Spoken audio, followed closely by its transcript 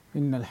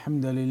إن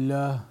الحمد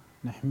لله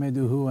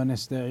نحمده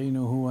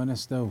ونستعينه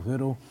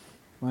ونستغفره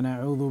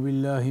ونعوذ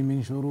بالله من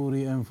شرور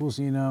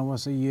أنفسنا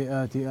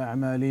وسيئات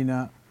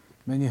أعمالنا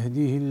من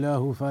يهديه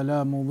الله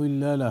فلا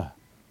مضل له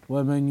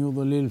ومن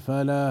يضلل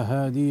فلا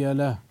هادي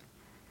له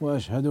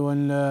وأشهد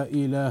أن لا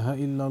إله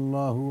إلا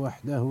الله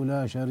وحده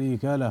لا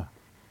شريك له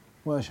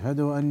وأشهد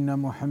أن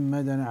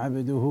محمدا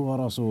عبده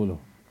ورسوله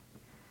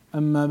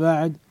أما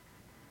بعد.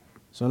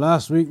 So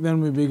last week then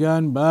we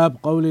began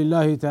Bab Qawli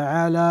Allahi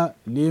Ta'ala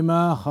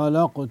Lima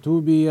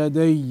Khalaqtu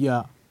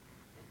Biyadayya,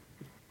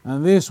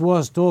 and this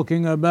was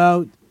talking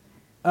about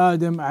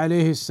Adam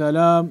alayhi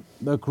salam,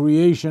 the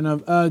creation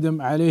of Adam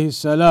alayhi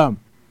salam.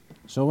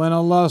 So when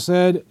Allah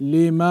said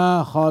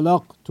Lima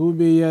Khalaqtu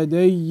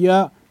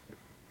Biyadayya,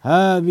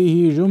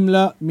 هذه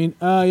جملة من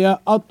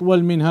آية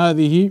أطول من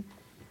هذه،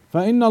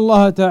 فإن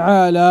الله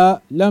تعالى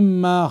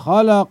لما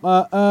خلق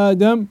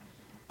آدم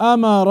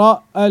أمر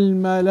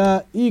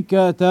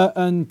الملائكة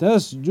أن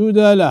تسجد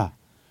له،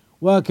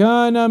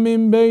 وكان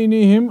من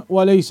بينهم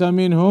وليس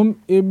منهم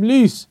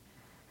إبليس،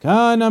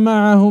 كان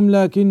معهم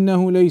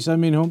لكنه ليس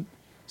منهم،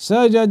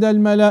 سجد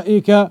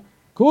الملائكة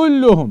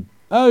كلهم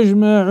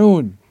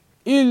أجمعون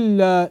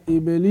إلا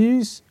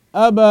إبليس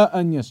أبى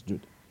أن يسجد.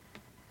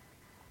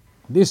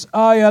 This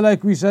ayah,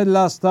 like we said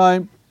last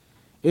time,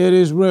 it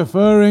is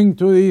referring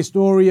to the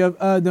story of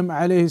Adam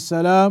alayhi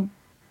salam,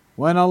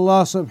 when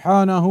Allah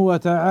subhanahu wa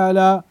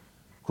ta'ala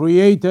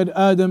created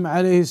Adam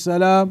alayhi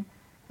salam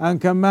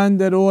and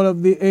commanded all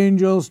of the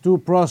angels to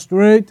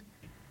prostrate,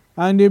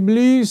 and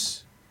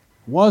Iblis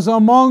was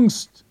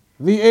amongst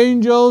the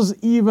angels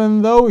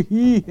even though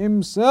he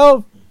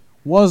himself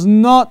was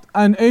not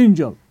an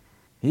angel.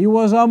 He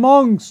was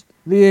amongst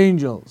the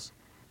angels.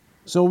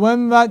 So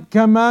when that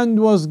command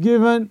was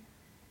given,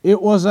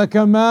 it was a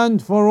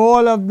command for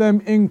all of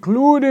them,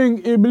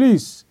 including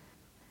Iblis.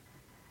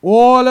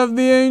 All of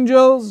the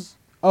angels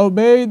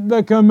obeyed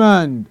the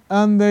command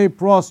and they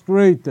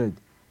prostrated.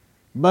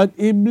 But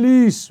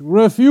Iblis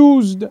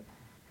refused.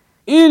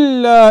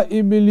 إِلَّا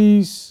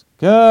إِبْلِيسَ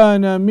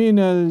كَانَ مِنَ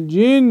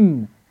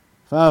الْجِنِّ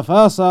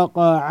فَفَسَقَ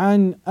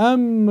عَنْ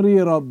أَمْرِ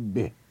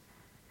رَبِّهِ.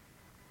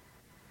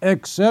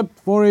 Except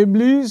for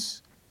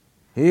Iblis,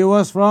 he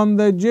was from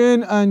the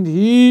jinn and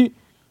he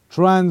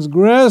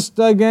transgressed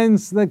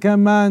against the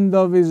command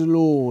of his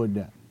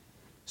Lord.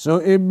 So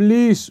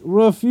Iblis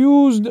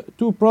refused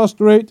to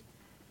prostrate,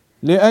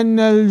 لأن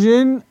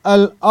الجن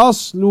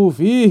الأصل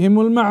فيهم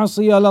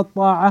المعصية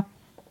للطاعة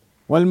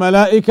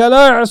والملائكة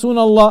لا يعصون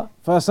الله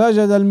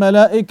فسجد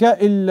الملائكة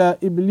إلا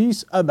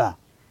إبليس أبى.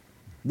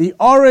 The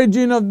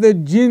origin of the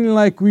jinn,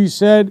 like we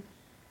said,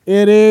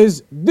 it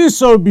is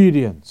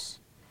disobedience,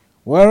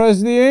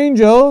 whereas the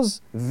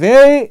angels,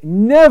 they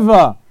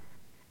never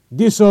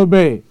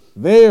disobey.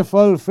 They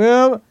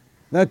fulfill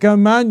the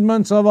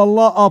commandments of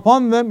Allah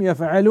upon them.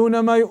 يَفْعَلُونَ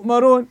مَا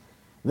يُؤْمَرُونَ.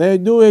 They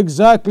do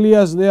exactly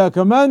as they are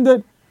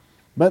commanded.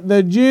 But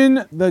the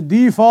jinn, the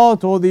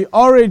default or the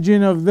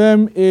origin of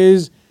them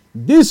is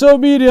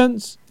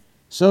disobedience.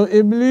 So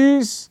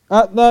Iblis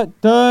at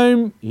that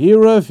time, he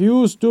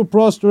refused to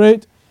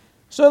prostrate.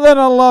 So then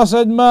Allah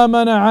said, مَا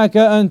مَنَعَكَ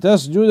أَن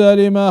تَسْجُدَ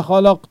لِمَا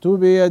خَلَقْتُ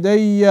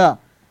بِيَدَيَّ.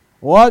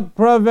 What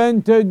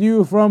prevented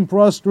you from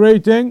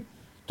prostrating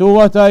to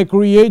what I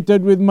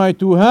created with my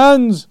two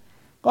hands?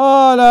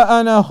 قال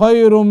أنا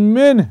خير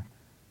منه.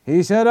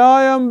 He said,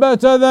 I am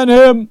better than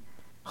him.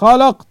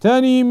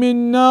 خلقتني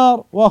من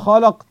نار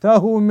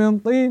وخلقته من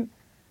طين.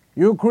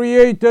 You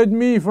created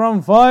me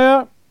from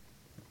fire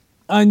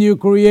and you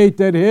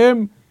created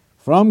him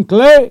from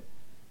clay.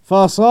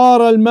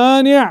 فصار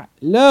المانع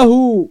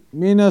له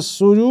من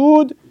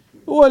السجود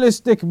هو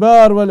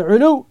الاستكبار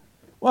والعلو،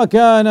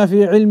 وكان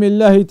في علم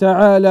الله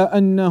تعالى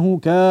أنه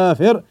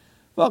كافر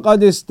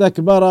فقد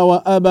استكبر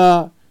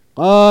وأبى.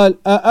 قال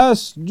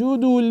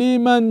أأسجد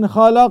لمن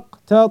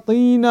خلقت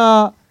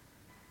طينا.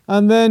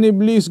 And then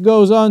Iblis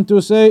goes on to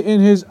say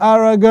in his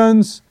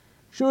arrogance,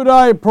 should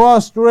I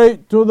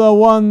prostrate to the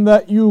one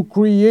that you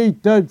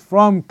created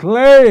from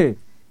clay?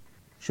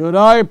 Should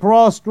I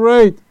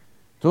prostrate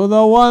to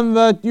the one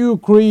that you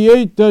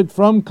created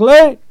from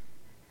clay?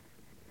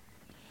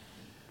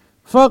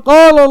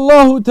 فقال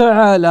الله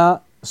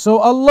تعالى. So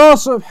Allah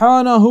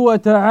subhanahu wa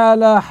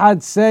ta'ala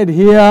had said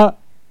here,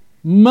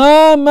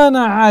 ما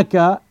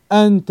منعك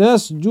أن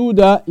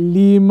تسجد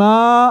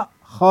لما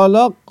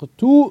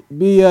خلقت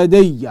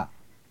بيدي.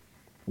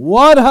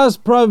 What has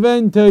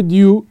prevented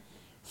you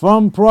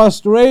from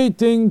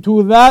prostrating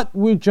to that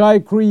which I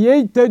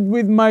created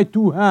with my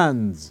two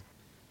hands?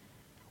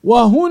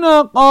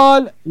 وهنا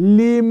قال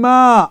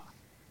لما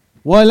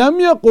ولم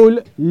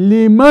يقل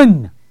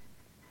لمن،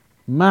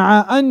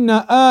 مع أن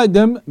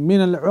آدم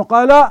من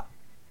العقلاء.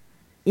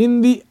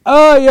 In the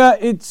ayah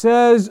it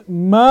says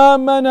ما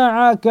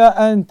منعك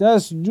أن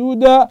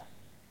تسجد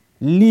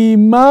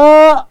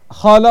لما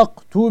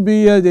خلقت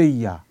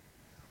بيدي.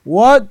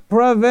 What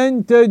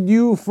prevented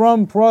you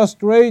from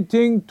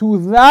prostrating to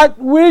that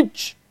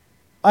which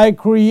I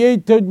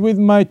created with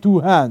my two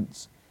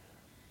hands?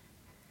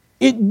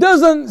 It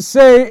doesn't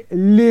say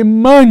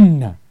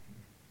liman.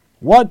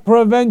 what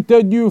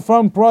prevented you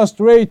from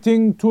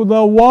prostrating to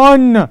the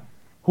one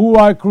who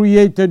I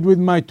created with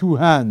my two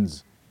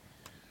hands?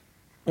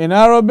 In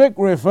Arabic,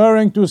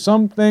 referring to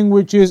something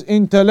which is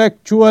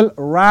intellectual,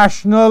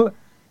 rational,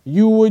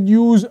 you would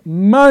use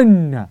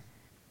man,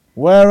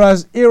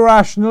 whereas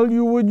irrational,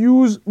 you would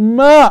use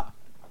ma.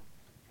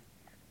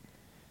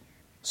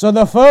 So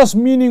the first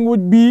meaning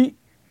would be,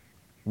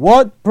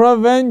 what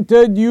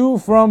prevented you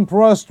from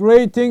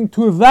prostrating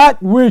to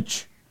that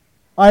which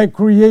I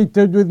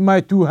created with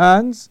my two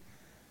hands?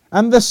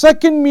 And the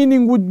second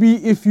meaning would be,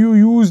 if you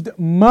used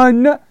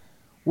man,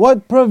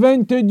 what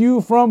prevented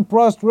you from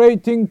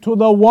prostrating to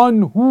the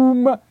one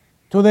whom,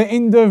 to the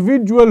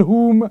individual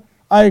whom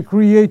I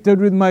created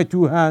with my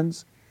two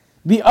hands?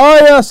 The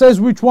ayah says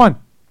which one?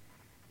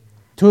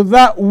 To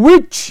that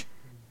which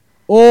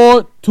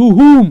or to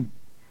whom?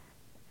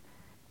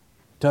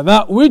 To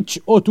that which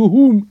or to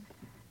whom?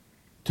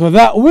 To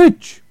that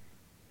which.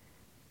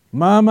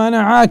 ما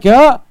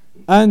منعك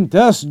أن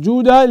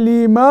تسجد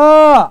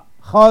لما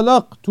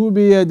خلقت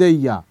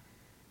بيدي.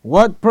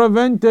 What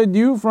prevented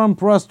you from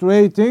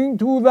prostrating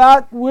to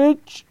that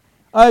which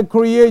I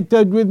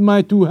created with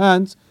my two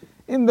hands?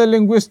 In the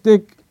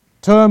linguistic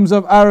terms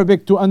of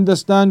Arabic to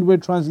understand, we're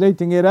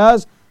translating it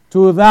as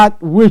to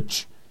that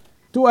which,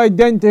 to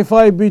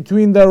identify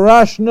between the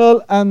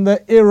rational and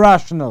the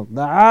irrational,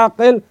 the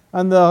aqil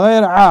and the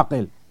ghair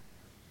aqil.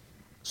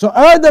 So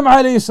Adam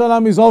alayhi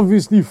salam is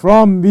obviously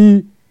from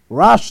the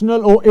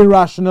rational or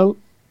irrational.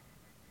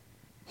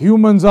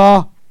 Humans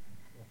are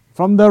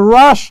from the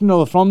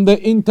rational, from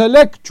the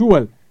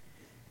intellectual.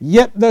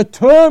 Yet the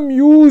term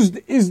used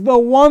is the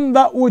one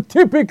that would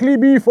typically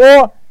be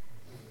for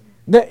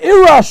the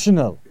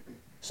irrational.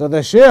 So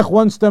the Shaykh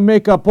wants to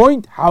make a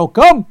point. How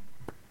come?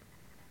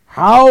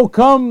 How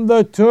come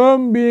the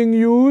term being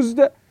used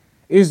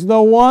is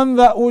the one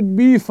that would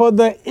be for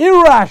the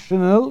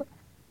irrational,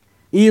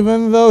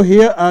 even though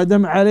here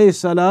Adam alayhi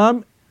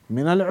salam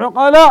min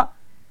al-uqala,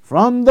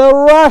 from the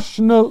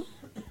rational.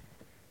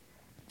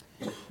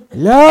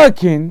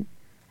 لكن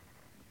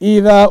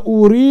إذا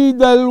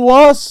أريد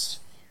الوصف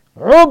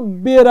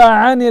عبر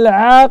عن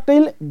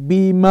العاقل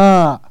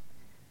بما،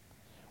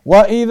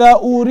 وإذا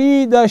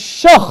أريد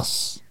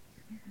الشخص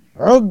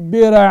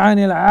عبر عن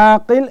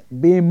العاقل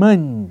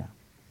بمن.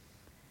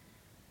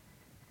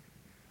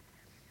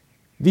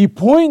 The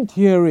point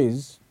here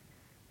is,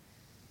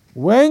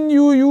 when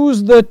you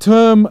use the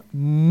term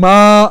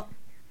ma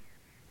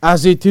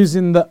as it is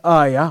in the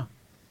ayah,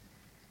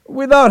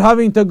 without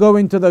having to go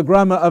into the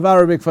grammar of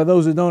Arabic for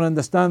those who don't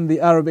understand the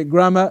Arabic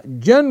grammar,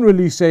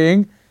 generally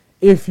saying,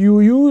 if you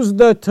use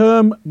the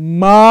term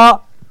ma,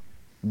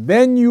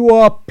 then you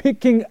are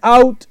picking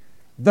out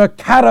the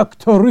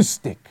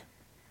characteristic.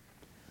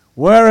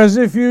 Whereas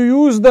if you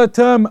use the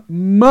term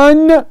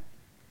man,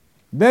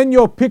 then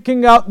you're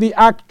picking out the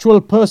actual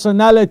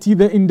personality,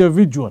 the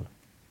individual.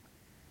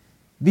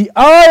 The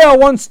ayah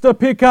wants to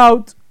pick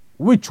out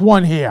which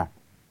one here?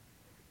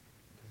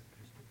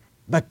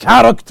 The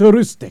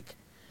characteristic.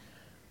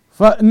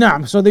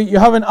 So you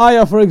have an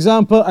ayah, for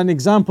example, an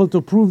example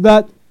to prove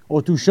that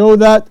or to show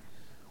that.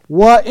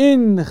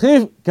 وَإِنْ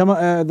خِفْ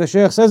كما the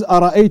Shaykh says,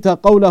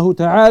 أَرَأَيْتَ قَوْلَهُ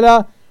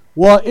تَعَالَى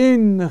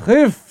وَإِنْ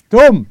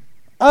خِفْتُمْ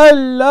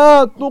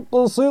أَلَّا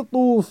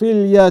تُقْسِطُوا فِي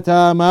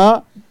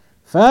الْيَتَامَى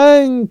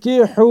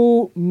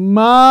فَانكِحُوا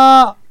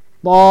مَا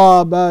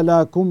طَابَ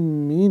لَكُم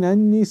مِّنَ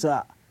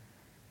النِّسَاءِ.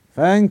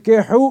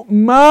 فَانكِحُوا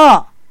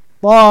مَا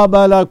طَابَ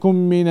لَكُم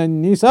مِّنَ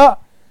النِّسَاءِ.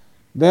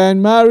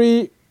 Then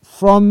marry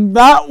from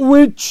that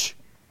which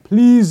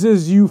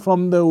pleases you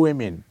from the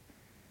women.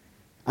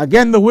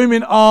 Again, the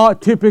women are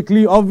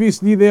typically,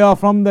 obviously, they are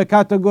from the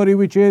category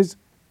which is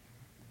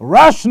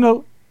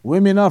rational.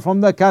 Women are from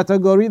the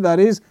category that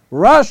is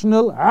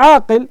rational,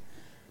 aqil.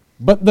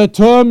 But the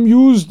term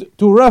used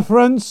to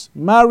reference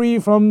marry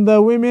from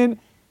the women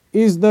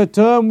is the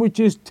term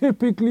which is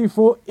typically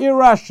for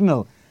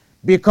irrational.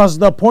 Because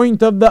the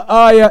point of the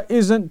ayah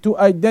isn't to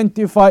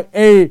identify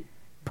a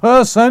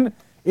person,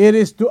 it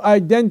is to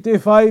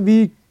identify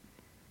the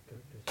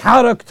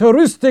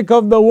characteristic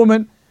of the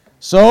woman.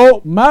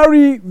 So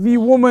marry the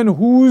woman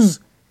whose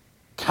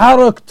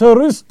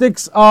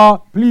characteristics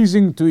are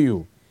pleasing to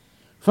you.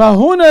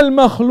 فهنا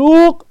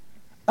المخلوق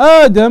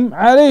آدم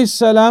عليه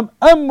السلام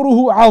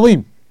أمره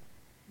عظيم.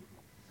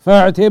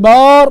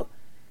 فاعتبار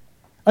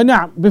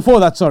نعم before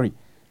that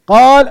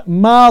قال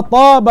ما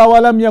طاب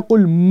ولم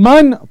يقل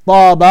من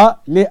طاب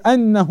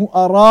لأنه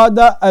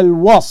أراد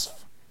الوصف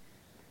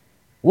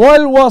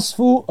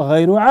والوصف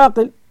غير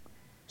عاقل.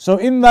 So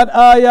in that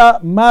ayah,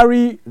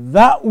 marry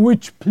that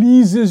which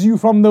pleases you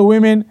from the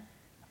women,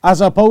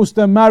 as opposed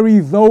to marry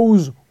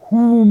those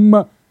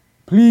whom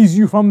please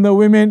you from the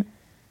women.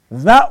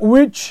 That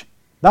which,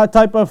 that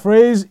type of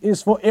phrase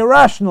is for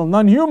irrational,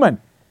 non-human,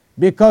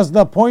 because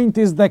the point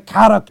is the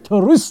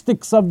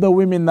characteristics of the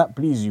women that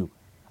please you.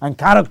 And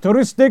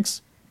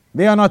characteristics,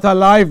 they are not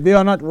alive, they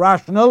are not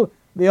rational,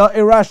 they are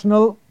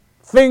irrational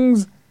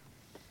things.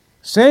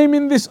 Same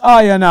in this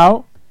ayah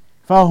now.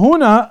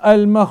 فهنا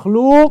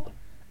المخلوق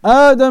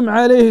آدم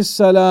عليه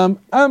السلام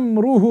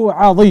أمره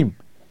عظيم.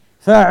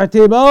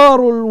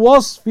 فاعتبار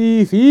الوصف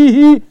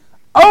فيه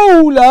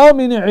أولى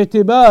من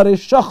اعتبار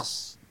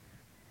الشخص.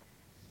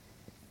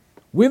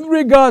 With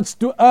regards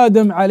to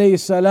Adam alayhi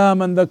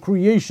salam and the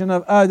creation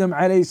of Adam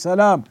alayhi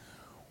salam,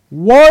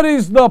 what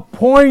is the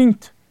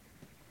point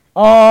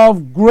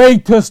of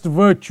greatest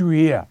virtue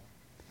here?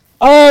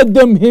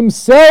 Adam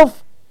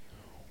himself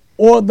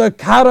or the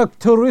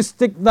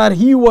characteristic that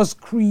he was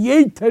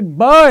created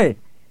by?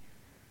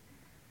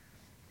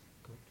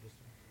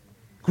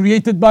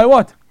 Created by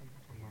what?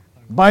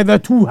 By the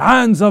two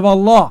hands of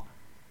Allah.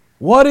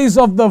 What is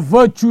of the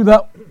virtue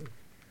that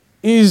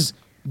is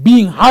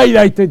being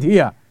highlighted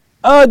here?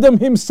 Adam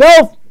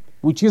himself,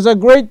 which is a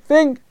great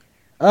thing.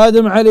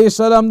 Adam alayhi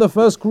salam, the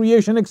first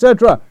creation,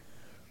 etc.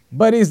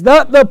 But is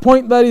that the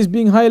point that is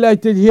being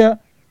highlighted here?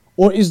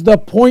 Or is the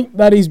point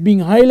that is being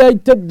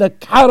highlighted the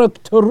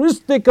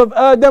characteristic of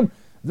Adam,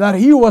 that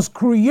he was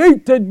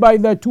created by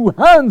the two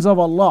hands of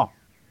Allah?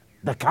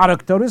 The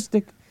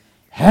characteristic.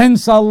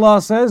 Hence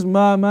Allah says,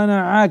 مَا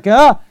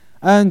مَنَعَكَ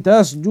أَن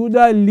تَسْجُدَ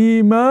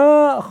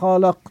لِمَا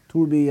خَلَقْتُ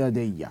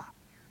بِيَدَيَّ.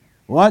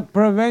 What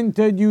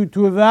prevented you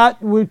to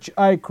that which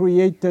I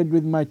created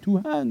with my two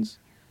hands?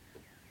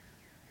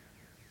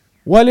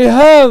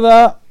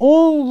 وَلِهَذَا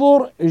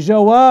انظُرْ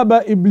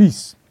جَوَابَ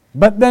إِبْلِيسِ.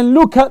 But then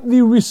look at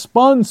the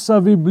response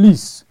of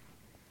Iblis.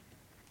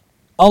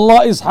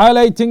 Allah is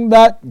highlighting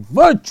that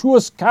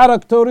virtuous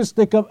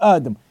characteristic of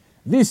Adam.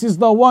 This is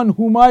the one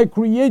whom I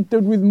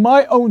created with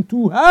my own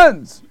two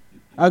hands.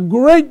 A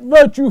great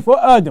virtue for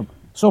Adam.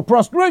 So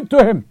prostrate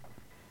to him.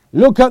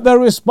 Look at the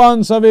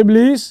response of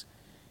Iblis.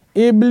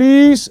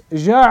 Iblis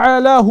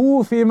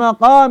جعله في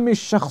مقام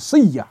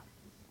الشخصية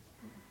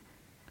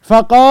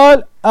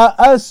فقال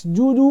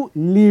أأسجد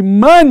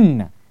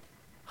لمن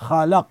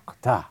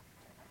خلقته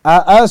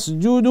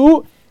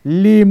أأسجد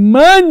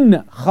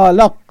لمن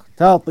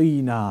خلقت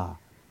طينا.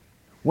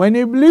 When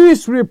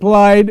Iblis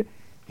replied,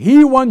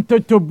 he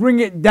wanted to bring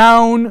it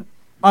down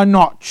a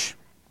notch,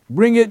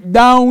 bring it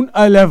down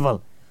a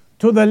level,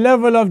 to the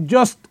level of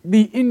just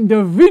the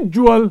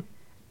individual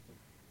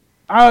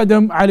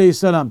Adam alayhi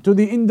salam, to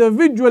the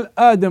individual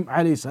Adam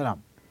alayhi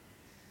salam.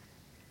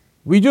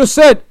 We just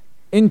said,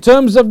 in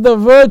terms of the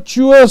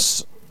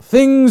virtuous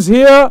things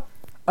here,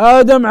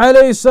 Adam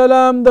alayhi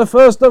salam, the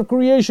first of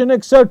creation,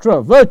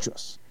 etc.,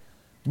 virtuous.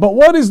 But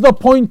what is the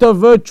point of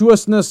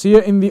virtuousness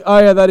here in the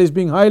ayah that is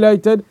being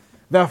highlighted?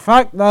 The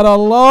fact that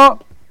Allah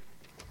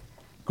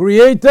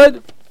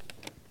created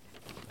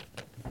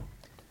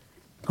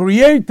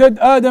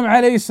Adam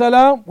alayhi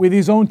salam with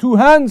his own two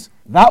hands.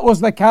 That was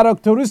the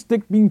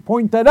characteristic being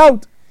pointed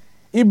out.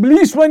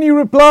 Iblis, when he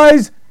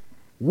replies,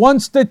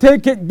 wants to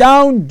take it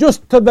down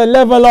just to the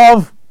level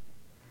of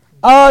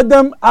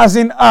Adam as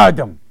in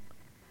Adam.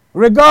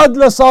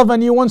 Regardless of,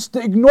 and he wants to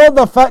ignore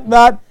the fact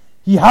that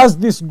he has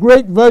this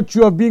great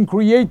virtue of being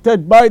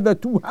created by the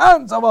two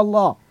hands of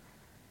Allah.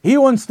 He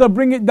wants to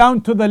bring it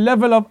down to the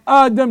level of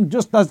Adam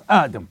just as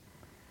Adam.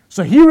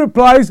 So he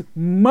replies,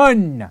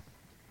 man.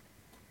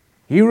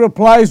 He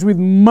replies with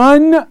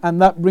man,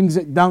 and that brings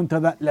it down to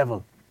that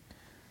level.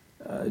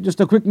 Just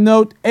a quick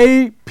note,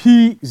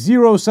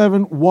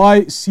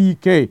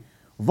 AP07YCK,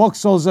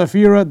 Vauxhall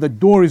Zafira, the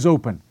door is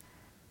open.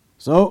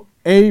 So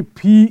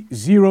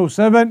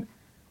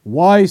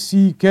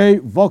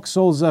AP07YCK,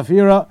 Vauxhall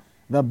Zafira,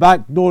 the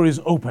back door is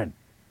open.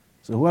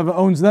 So whoever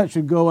owns that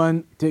should go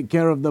and take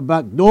care of the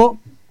back door.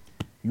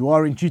 You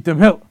are in Cheetham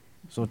Hill,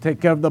 so take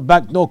care of the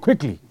back door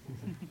quickly.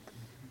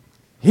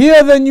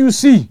 Here then you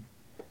see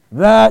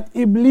that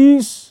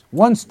Iblis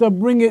wants to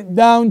bring it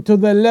down to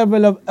the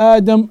level of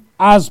Adam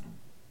as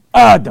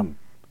Adam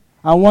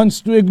and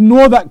wants to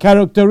ignore that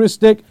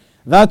characteristic.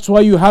 That's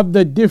why you have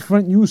the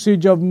different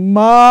usage of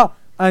ma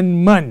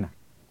and man.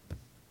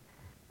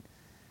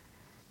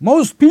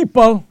 Most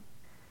people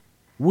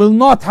will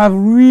not have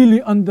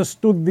really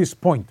understood this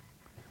point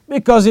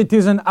because it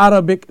is an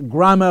Arabic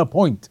grammar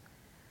point.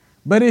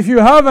 But if you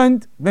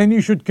haven't, then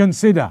you should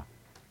consider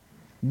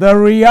the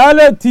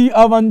reality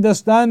of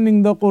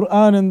understanding the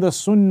Quran and the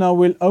Sunnah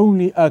will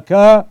only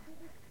occur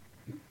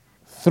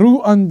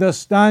through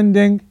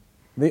understanding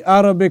the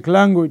Arabic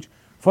language.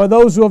 For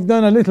those who have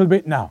done a little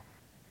bit now,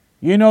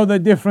 you know the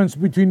difference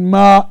between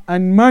ma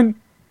and man.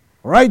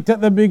 Right at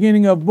the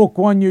beginning of book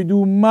 1 you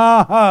do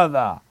ma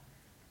hadha,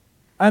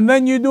 and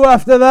then you do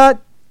after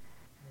that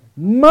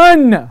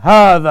man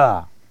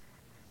hadha.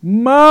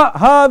 Ma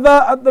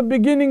hadha at the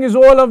beginning is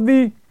all of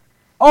the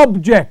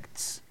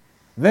objects.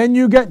 Then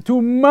you get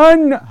to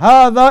man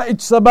hadha,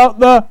 it's about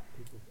the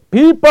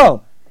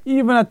people.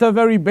 Even at a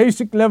very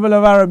basic level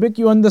of Arabic,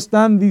 you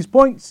understand these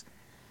points.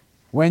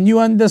 When you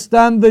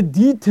understand the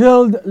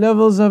detailed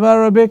levels of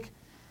Arabic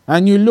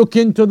and you look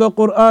into the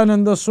Quran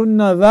and the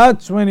Sunnah,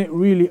 that's when it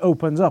really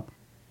opens up.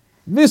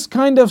 This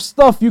kind of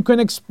stuff, you can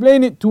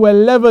explain it to a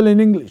level in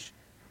English,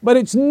 but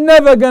it's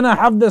never going to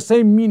have the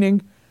same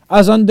meaning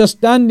as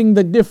understanding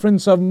the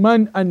difference of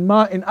man and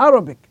ma in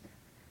Arabic.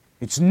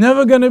 It's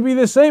never going to be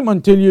the same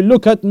until you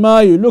look at ma,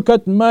 you look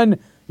at man,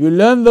 you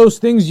learn those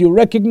things, you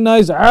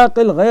recognize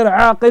aqil, ghair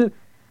aqil.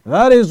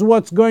 That is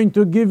what's going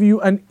to give you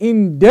an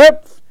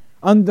in-depth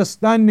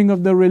understanding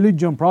of the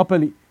religion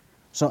properly.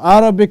 So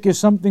Arabic is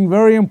something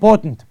very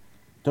important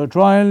to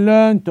try and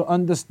learn, to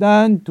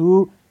understand,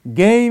 to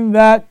gain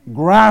that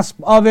grasp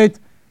of it,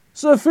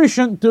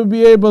 sufficient to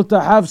be able to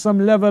have some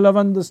level of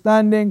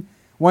understanding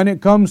when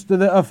it comes to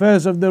the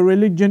affairs of the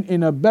religion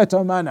in a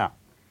better manner.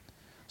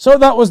 So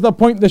that was the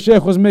point the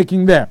Shaykh was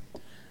making there.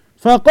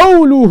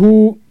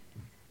 فَقَوْلُهُ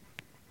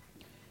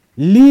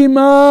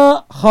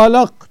لِمَا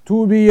خَلَقْتُ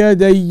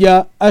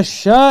بِيَدَيَّ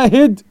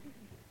الشاهد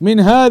من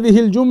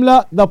هذه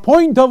الجملة. The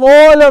point of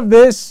all of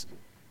this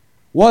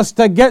was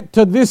to get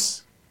to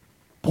this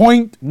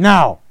point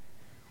now,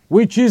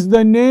 which is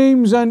the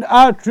names and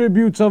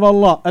attributes of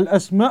Allah,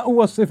 al-asma'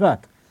 wa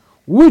sifat.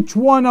 Which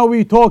one are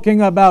we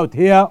talking about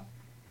here?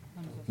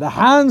 The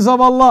hands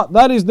of Allah,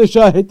 that is the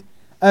shahid.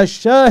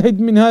 الشاهد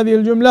من هذه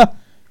الجملة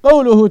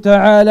قوله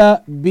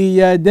تعالى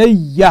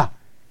بيدي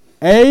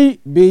أي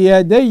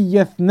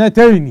بيدي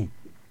اثنتين.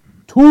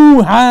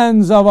 Two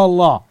hands of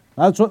Allah.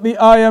 That's what the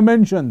ayah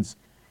mentions.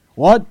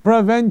 What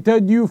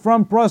prevented you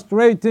from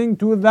prostrating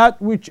to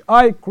that which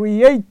I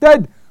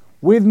created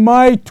with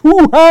my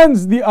two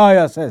hands, the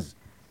ayah says.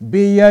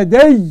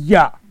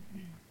 بيدي.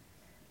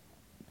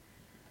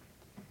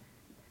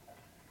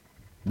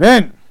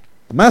 Then,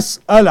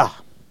 مسألة.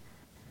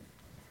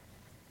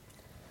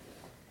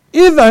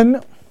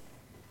 إذن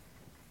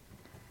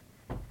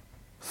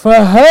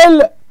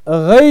فهل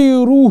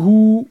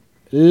غيره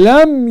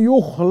لم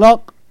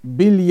يخلق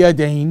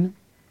باليدين?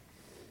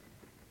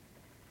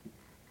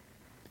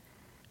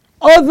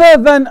 Other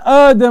than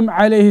Adam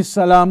alayhi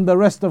salam, the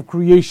rest of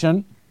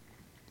creation,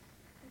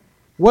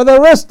 were the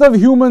rest of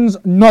humans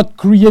not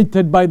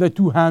created by the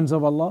two hands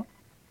of Allah?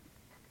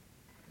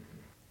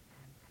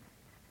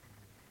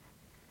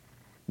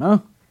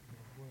 No?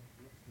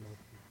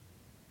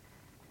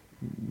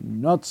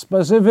 Not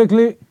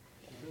specifically.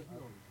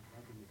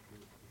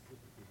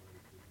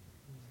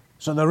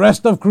 So the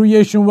rest of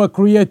creation were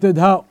created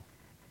how?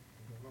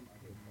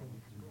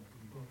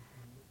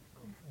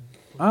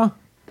 Huh?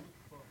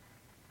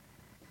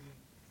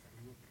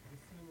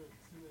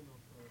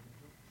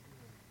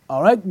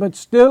 All right, but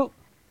still,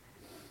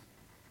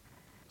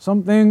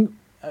 something,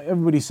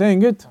 everybody's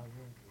saying it,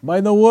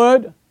 by the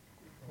word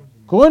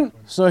kun.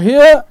 So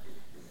here,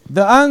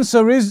 the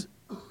answer is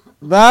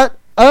that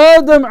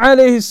Adam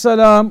alayhi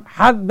salam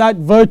had that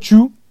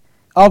virtue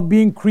of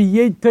being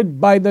created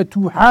by the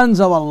two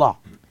hands of Allah.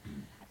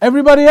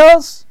 Everybody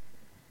else?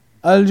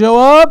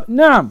 الجواب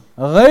نعم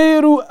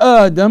غير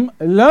آدم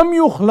لم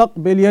يخلق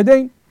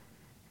باليدين.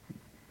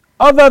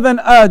 Other than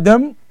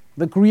Adam,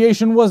 the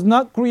creation was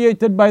not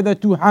created by the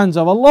two hands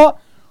of Allah.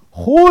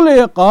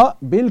 خُلِقَ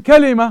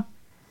بِالْكَلِمَةِ.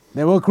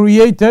 They were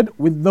created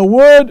with the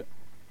word.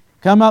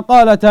 كما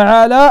قال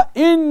تعالى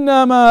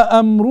إنما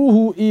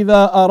أمره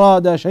إذا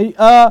أراد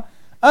شيئا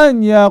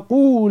أن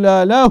يقول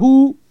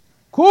له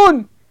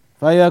كن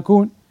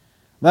فيكون.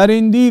 That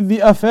indeed the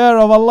affair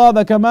of Allah,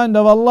 the command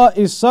of Allah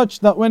is such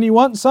that when He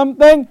wants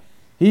something,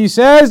 He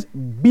says,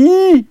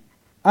 be,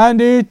 and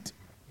it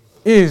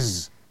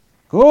is.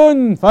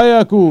 كن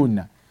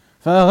فيكون.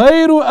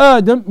 فغير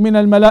آدم من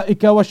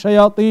الملائكة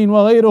والشياطين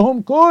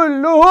وغيرهم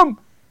كلهم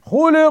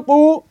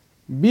خلقوا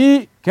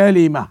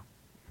بكلمة.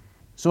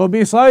 So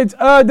besides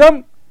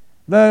Adam,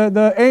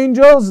 the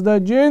angels, the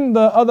jinn,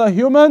 the other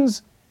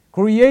humans,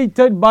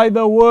 created by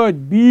the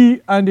word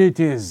be, and it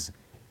is.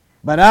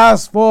 But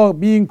as for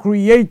being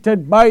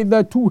created by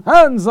the two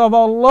hands of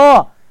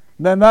Allah,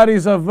 then that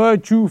is a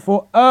virtue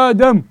for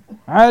Adam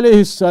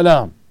alayhi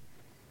salam.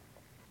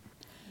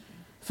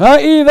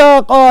 فإذا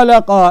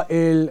قال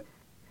قائل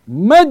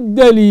ما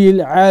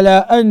الدليل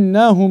على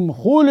أنهم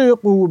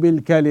خلقوا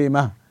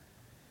بالكلمة?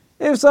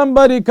 If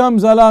somebody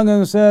comes along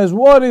and says,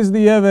 what is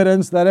the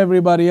evidence that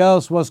everybody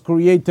else was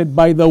created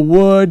by the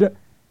word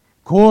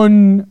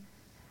kun?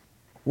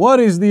 What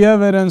is the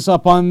evidence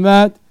upon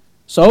that?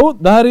 So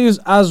that is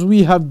as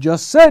we have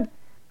just said.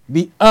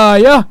 The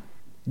ayah,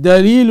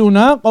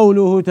 دليلنا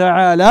قوله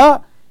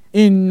تعالى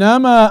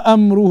إنما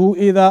أمره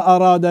إذا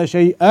أراد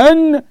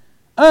شيئا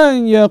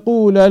أن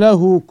يقول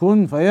له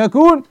كن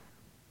فيكون.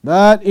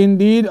 That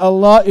indeed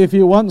Allah, if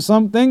He wants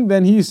something,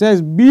 then He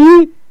says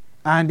be,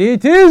 and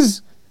it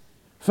is.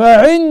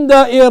 فعند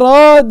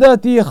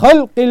إرادة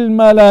خلق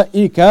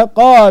الملائكة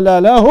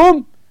قال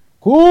لهم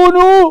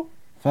كونوا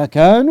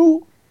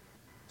فكانوا.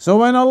 So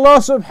when Allah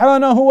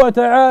subhanahu wa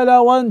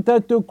ta'ala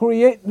wanted to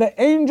create the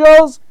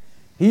angels,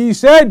 He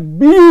said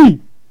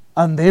be,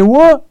 and they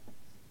were.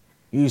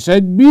 He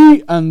said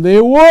be, and they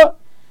were.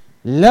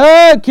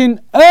 لكن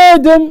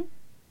آدم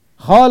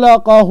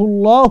خلقه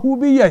الله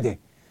بيده.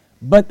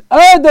 But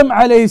Adam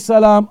alayhi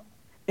salam,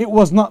 it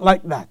was not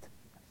like that.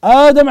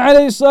 Adam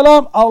alayhi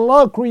salam,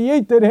 Allah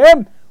created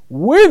him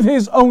with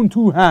His own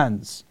two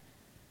hands.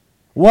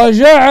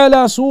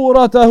 وجعل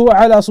صورته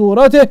على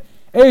صورته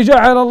أي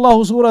جعل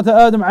الله صورة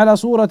آدم على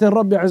صورة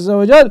الرب عز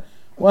وجل.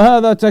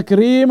 وهذا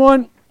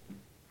تكريم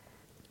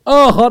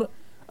آخر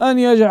أن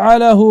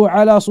يجعله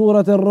على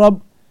صورة الرب،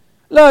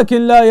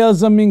 لكن لا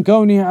يلزم من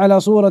كونه على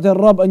صورة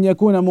الرب أن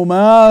يكون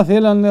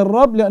مماثلا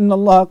للرب، لأن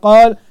الله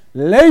قال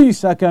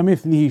ليس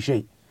كمثله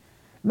شيء.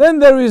 Then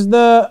there is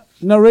the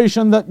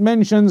narration that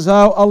mentions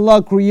how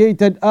Allah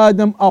created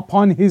Adam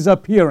upon his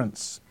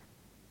appearance.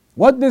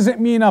 What does it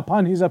mean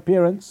upon his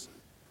appearance?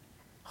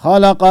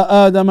 خلق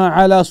آدم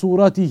على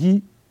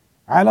صورته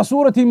على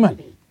صورة من؟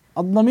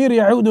 الضمير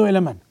يعود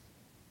إلى من؟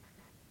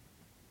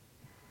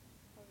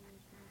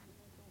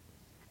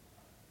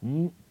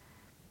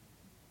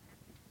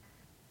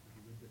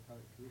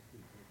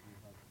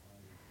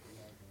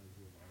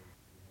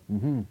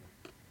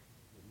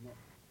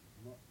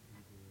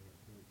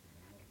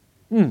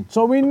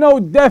 So we know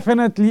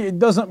definitely it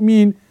doesn't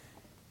mean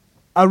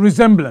a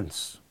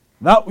resemblance.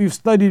 That we've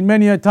studied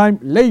many a time.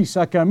 ليس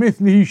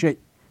كمثله شيء.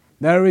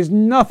 There is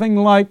nothing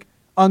like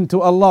unto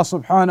Allah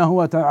subhanahu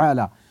wa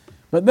ta'ala.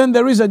 But then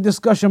there is a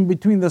discussion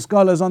between the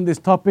scholars on this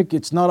topic.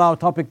 It's not our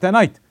topic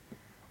tonight.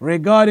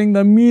 Regarding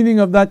the meaning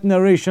of that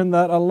narration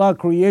that Allah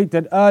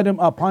created Adam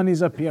upon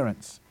his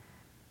appearance.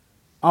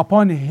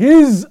 Upon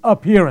his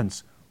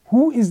appearance.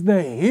 Who is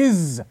the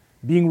his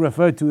being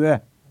referred to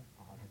there?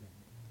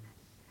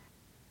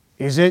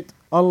 Is it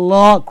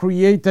Allah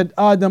created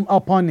Adam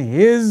upon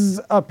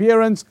his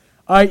appearance,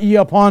 i.e.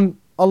 upon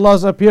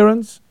Allah's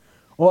appearance?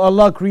 Or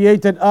Allah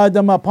created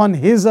Adam upon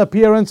his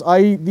appearance,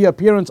 i.e. the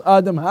appearance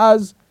Adam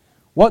has?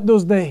 What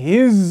does the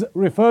his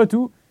refer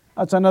to?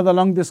 That's another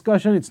long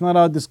discussion. It's not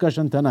our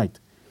discussion tonight.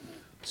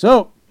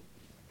 So,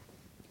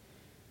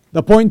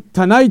 the point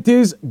tonight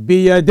is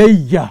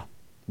biyadayya,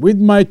 with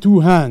my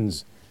two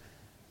hands.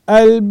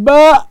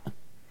 Al-ba,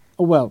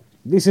 well,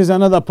 this is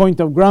another point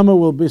of grammar.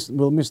 We'll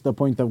miss the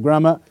point of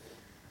grammar.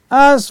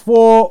 As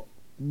for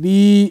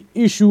the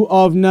issue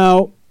of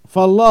now,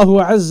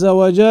 فالله عز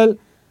وجل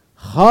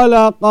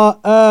خلق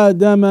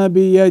آدم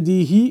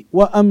بيده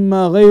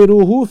وأما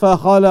غيره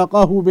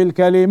فخلقه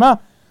بالكلمة.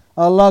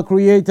 Allah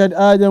created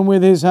Adam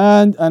with his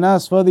hand, and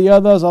as for the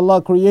others,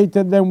 Allah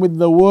created them with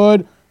the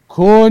word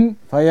kun,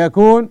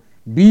 fayakun,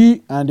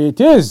 be, and it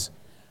is.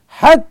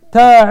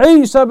 حتى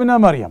عيسى ابن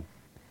مريم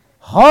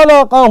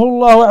خلقه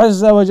الله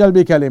عز وجل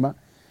بكلمة.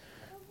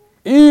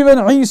 Even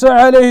Isa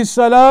alayhi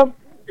salam,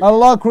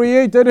 Allah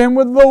created him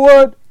with the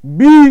word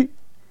be,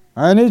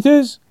 and it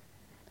is.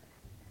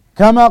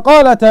 كما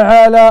قال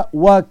تعالى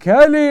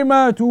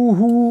وكلمته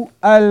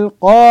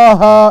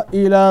ألقاها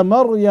إلى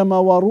مريم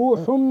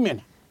وروح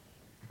منه.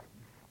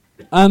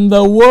 And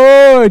the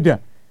word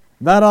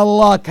that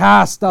Allah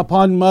cast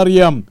upon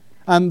Maryam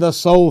and the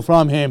soul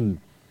from him.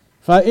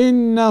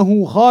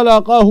 فإنه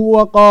خلقه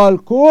وقال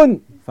كن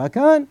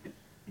فكان.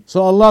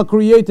 So Allah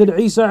created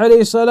Isa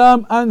alayhi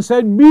salam and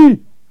said be,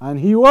 and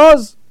he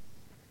was.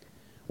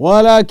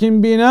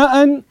 ولكن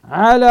بناء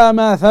على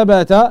ما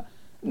ثبت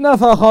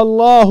نفخ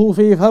الله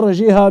في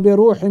فرجها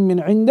بروح من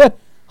عنده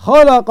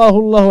خلقه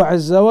الله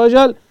عز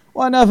وجل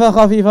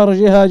ونفخ في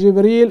فرجها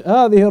جبريل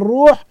هذه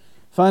الروح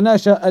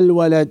فنشأ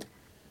الولد.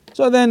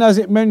 So then, as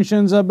it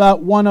mentions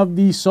about one of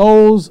the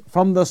souls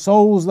from the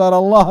souls that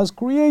Allah has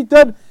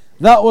created,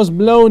 that was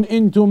blown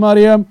into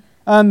Maryam,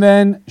 and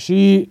then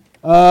she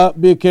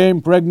became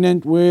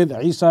pregnant with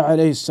Isa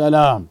alayhi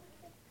salam.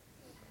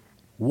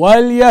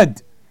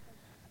 واليد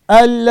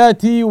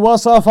التي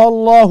وصف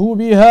الله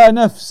بها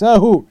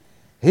نفسه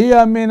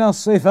هي من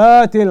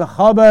الصفات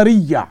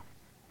الخبرية.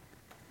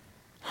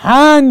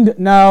 Hand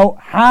now,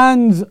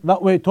 hands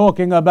that we're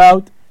talking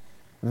about,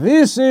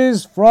 this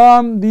is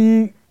from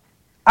the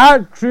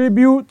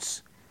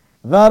attributes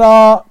that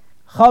are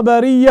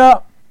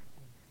khabariya.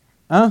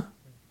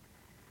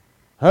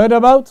 Heard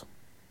about?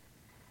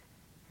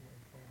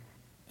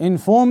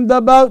 Informed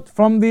about,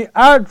 from the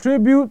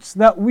attributes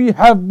that we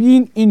have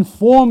been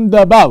informed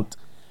about.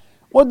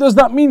 What does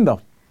that mean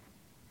though?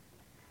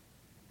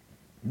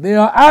 They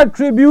are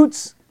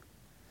attributes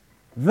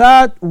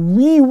that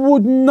we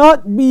would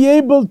not be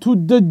able to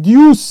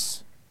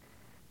deduce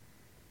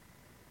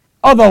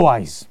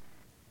otherwise.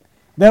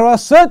 There are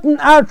certain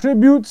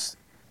attributes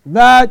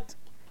that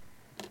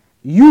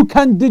you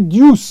can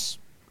deduce.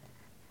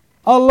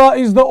 Allah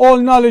is the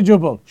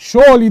all-knowledgeable.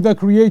 Surely the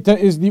Creator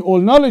is the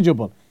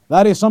all-knowledgeable.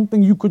 That is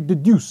something you could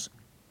deduce.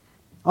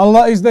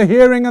 Allah is the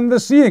hearing and the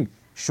seeing.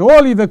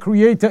 Surely the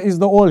Creator is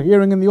the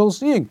all-hearing and the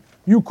all-seeing.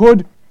 You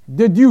could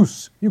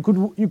deduce. You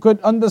could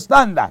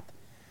understand that.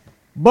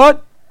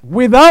 But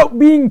without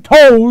being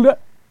told,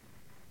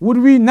 would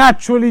we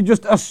naturally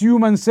just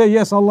assume and say,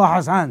 yes, Allah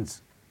has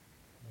hands?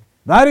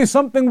 That is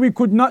something we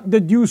could not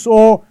deduce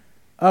or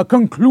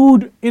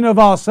conclude in of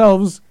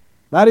ourselves.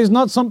 That is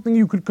not something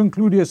you could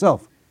conclude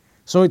yourself.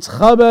 So it's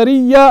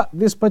khabariya,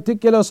 this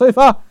particular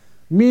sifa,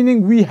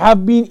 meaning we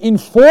have been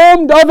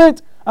informed of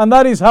it, and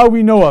that is how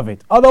we know of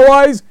it.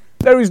 Otherwise,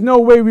 there is no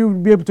way we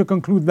would be able to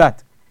conclude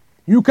that.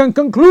 You can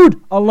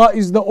conclude Allah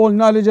is the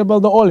all-knowledgeable,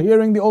 the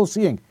all-hearing, the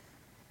all-seeing.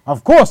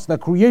 Of course, the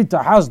Creator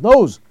has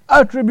those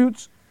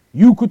attributes.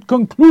 You could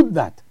conclude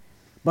that.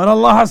 But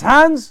Allah has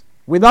hands,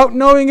 without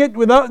knowing it,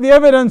 without the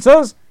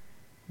evidences,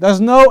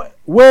 there's no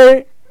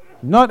way,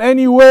 not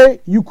any way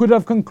you could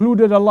have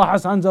concluded Allah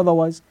has hands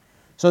otherwise.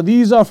 So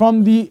these are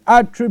from the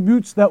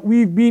attributes that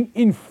we've been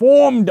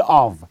informed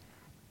of.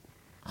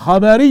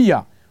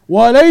 خبرية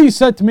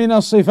وليست من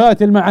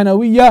الصفات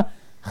المعنوية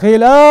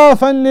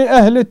خلافا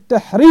لأهل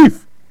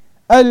التحريف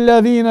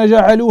الذين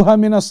جعلوها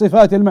من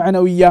الصفات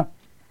المعنوية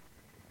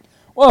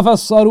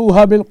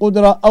وفسروها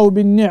بالقدرة أو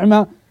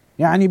بالنعمة،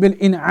 يعني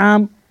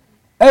بالإنعام،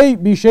 أي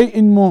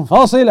بشيء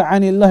منفصل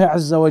عن الله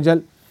عز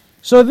وجل.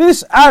 So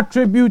this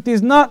attribute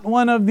is not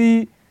one of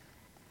the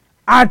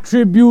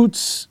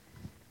attributes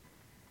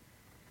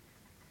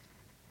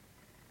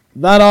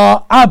that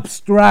are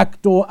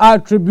abstract or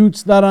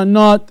attributes that are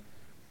not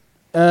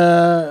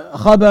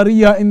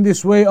khabariya in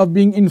this way of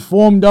being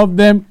informed of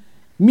them,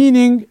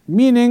 meaning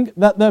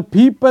that the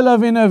people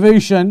of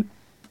innovation,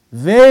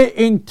 they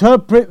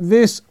interpret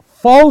this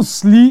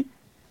falsely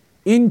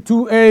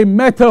into a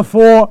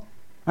metaphor,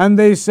 and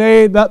they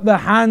say that the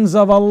hands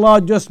of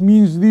Allah just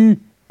means the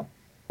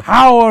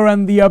power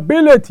and the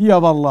ability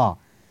of Allah,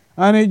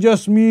 and it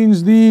just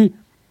means the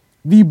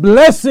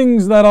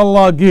blessings that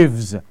Allah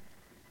gives.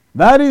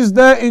 That is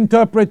their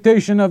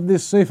interpretation of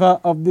this sifa,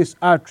 of this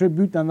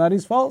attribute, and that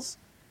is false.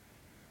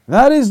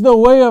 That is the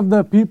way of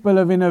the people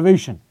of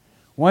innovation.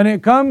 When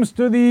it comes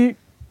to the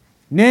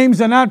names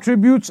and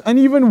attributes, and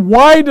even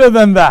wider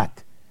than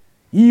that,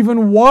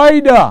 even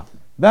wider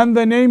than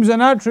the names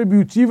and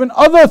attributes, even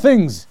other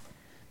things,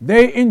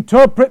 they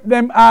interpret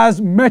them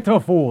as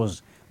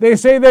metaphors. They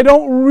say they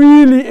don't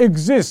really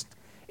exist.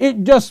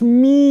 It just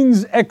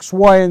means X,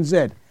 Y, and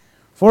Z.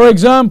 For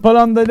example,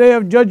 on the Day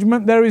of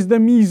Judgment, there is the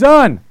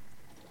Mizan.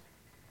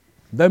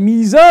 The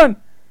Mizan,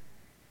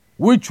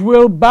 which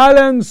will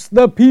balance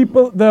the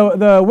people,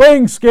 the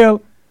weighing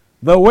scale,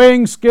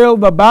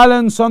 the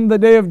balance on the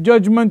Day of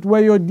Judgment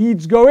where your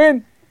deeds go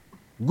in.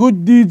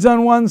 Good deeds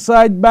on one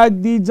side,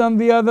 bad deeds on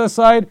the other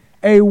side.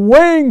 A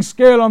weighing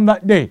scale on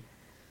that day.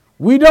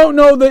 We don't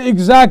know the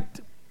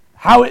exact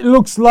how it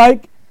looks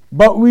like,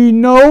 but we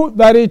know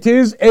that it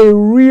is a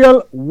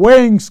real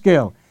weighing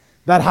scale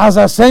that has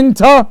a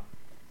center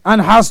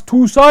and has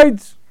two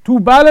sides, two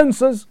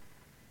balances,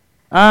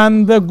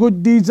 and the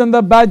good deeds and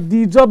the bad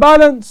deeds are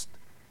balanced.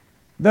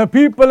 The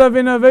people of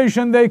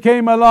innovation, they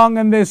came along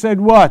and they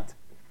said what?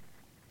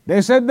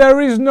 They said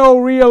there is no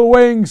real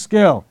weighing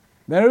scale.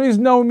 There is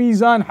no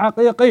mizan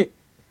haqiqi.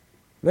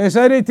 They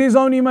said it is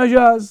only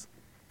majaz.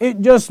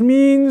 It just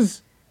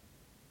means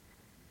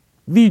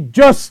the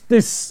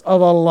justice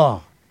of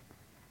Allah.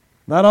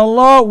 That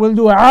Allah will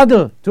do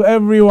adl to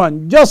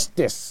everyone.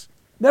 Justice.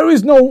 There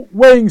is no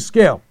weighing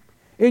scale.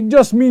 It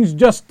just means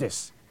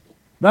justice.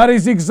 That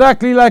is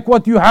exactly like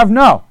what you have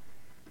now.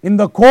 In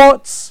the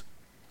courts,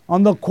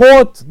 on the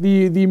court,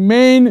 the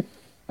main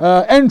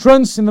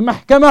entrance in the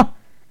mahkamah,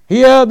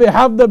 here they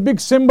have the big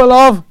symbol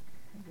of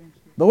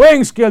the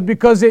weighing scale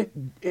because it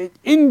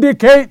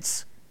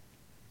indicates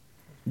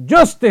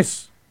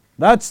justice.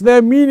 That's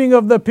the meaning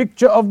of the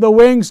picture of the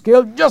weighing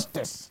scale,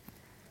 justice.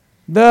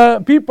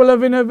 The people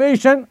of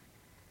innovation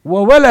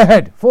were well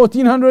ahead,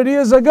 1400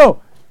 years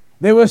ago.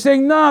 They were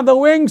saying, nah, the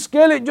weighing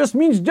scale, it just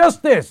means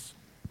justice.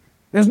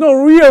 There's no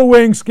real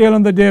weighing scale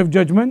on the Day of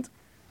Judgment.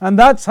 And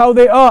that's how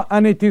they are.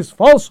 And it is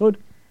falsehood.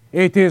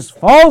 It is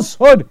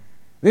falsehood.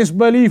 This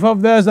belief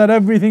of theirs that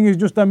everything is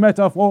just a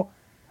metaphor.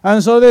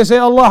 And so they say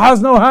Allah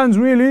has no hands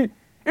really.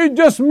 It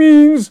just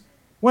means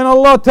when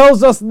Allah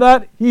tells us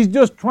that, He's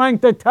just trying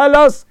to tell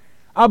us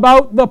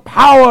about the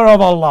power of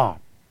Allah.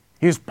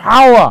 His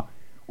power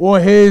or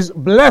His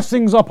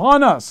blessings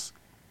upon us.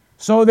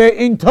 So they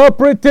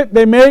interpret it,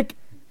 they make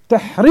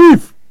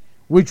tahrif,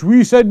 which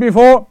we said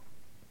before.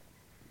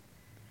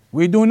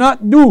 We do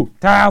not do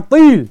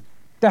ta'atil,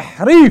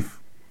 tahrif,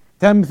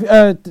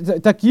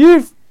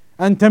 takyif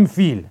and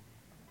tamthil.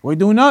 We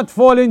do not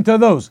fall into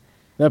those.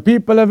 The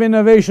people of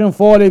innovation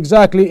fall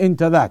exactly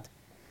into that.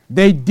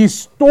 They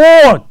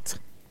distort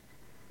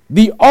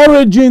the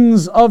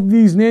origins of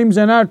these names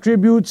and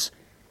attributes,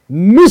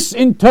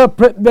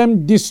 misinterpret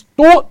them,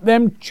 distort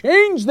them,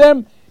 change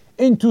them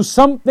into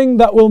something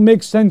that will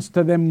make sense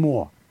to them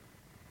more.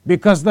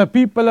 Because the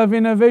people of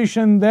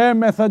innovation, their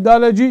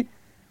methodology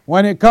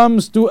when it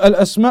comes to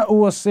al-asma'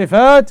 wa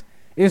sifat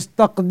is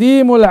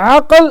taqdeem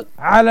al-aql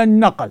ala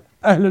al-naql.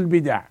 Ahl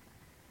al-bid'ah.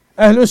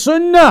 Ahl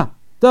sunnah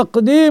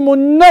taqdeem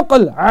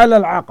al-naql ala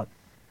al-aql.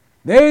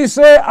 They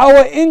say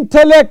our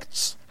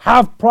intellects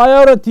have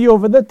priority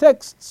over the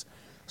texts.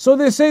 So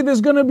they say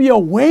there's going to be a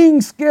weighing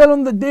scale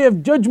on the Day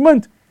of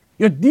Judgment.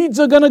 Your deeds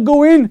are going to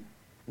go in.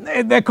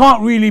 There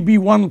can't really be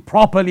one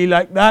properly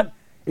like that.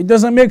 It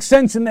doesn't make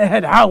sense in their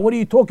head. How? What are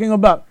you talking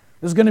about?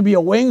 There's going to be a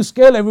weighing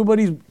scale.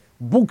 Everybody's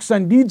books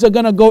and deeds are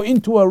going to go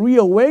into a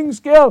real weighing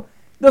scale.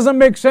 Doesn't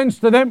make sense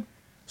to them.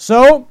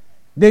 So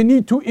they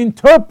need to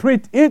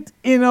interpret it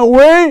in a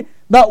way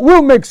that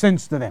will make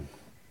sense to them.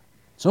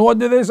 So what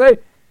do they say?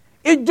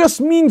 It just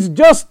means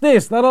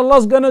justice, that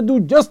Allah's going to do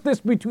justice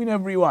between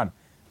everyone.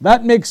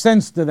 That makes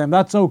sense to them.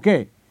 That's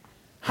okay.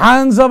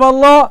 Hands of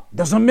Allah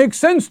doesn't make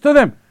sense to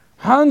them.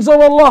 Hands of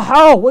Allah,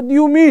 how? What do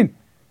you mean?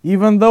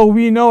 Even though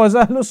we know as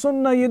Ahlul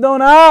Sunnah, you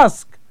don't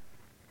ask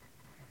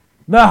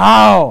the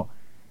how.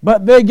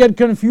 But they get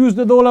confused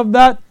with all of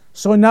that.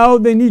 So now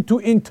they need to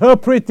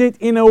interpret it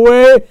in a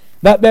way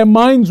that their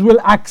minds will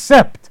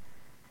accept.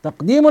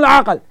 Taqdeem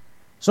al-aql.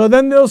 So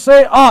then they'll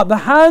say, the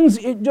hands,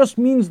 it just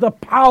means the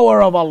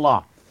power of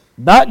Allah.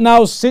 That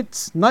now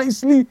sits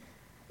nicely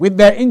with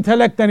their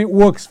intellect and it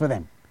works for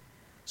them.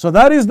 So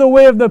that is the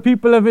way of the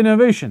people of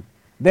innovation.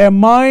 Their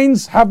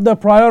minds have the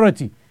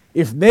priority.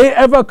 If they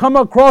ever come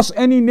across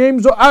any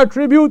names or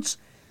attributes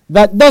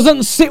that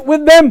doesn't sit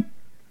with them,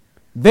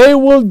 they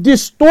will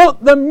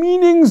distort the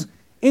meanings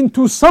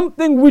into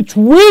something which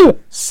will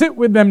sit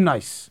with them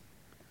nice.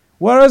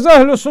 Whereas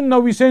Ahlul Sunnah,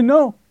 we say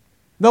no.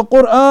 The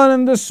Quran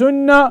and the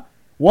Sunnah,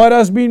 what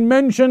has been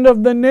mentioned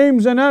of the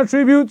names and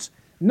attributes,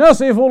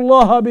 نَصِفُ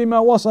اللَّهَ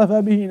بِمَا وَصَفَ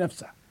بِهِ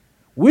نَفْسَهُ.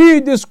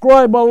 We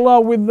describe Allah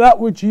with that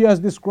which He has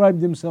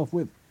described Himself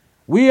with.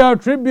 We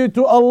attribute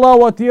to Allah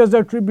what He has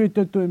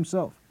attributed to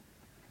Himself.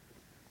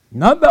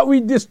 Not that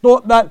we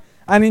distort that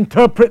and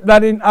interpret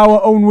that in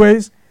our own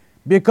ways,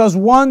 because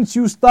once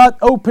you start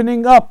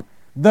opening up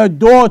the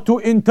door to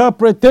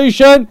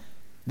interpretation,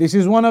 this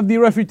is one of the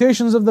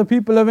refutations of the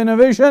people of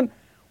innovation.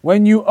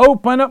 When you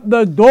open up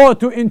the door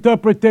to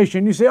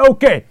interpretation, you say,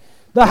 okay,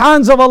 the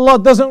hands of Allah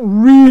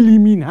doesn't really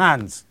mean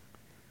hands.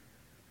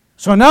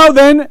 So now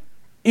then,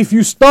 if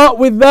you start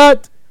with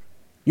that,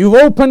 you've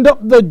opened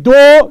up the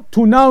door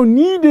to now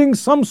needing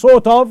some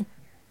sort of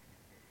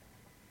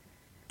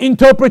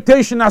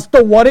interpretation as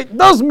to what it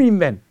does mean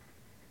then.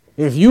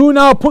 If you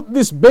now put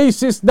this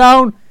basis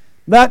down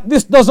that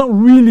this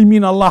doesn't really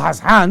mean Allah has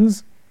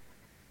hands,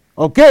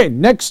 okay,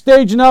 next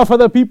stage now for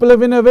the people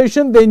of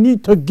innovation, they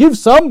need to give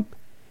some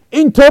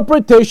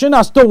interpretation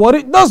as to what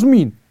it does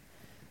mean.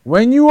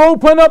 When you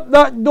open up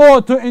that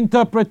door to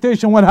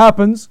interpretation, what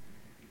happens?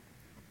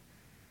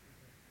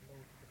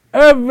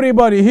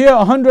 Everybody here,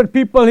 100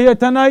 people here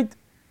tonight,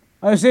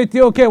 I say to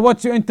you, okay,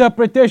 what's your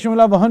interpretation? We'll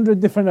have 100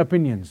 different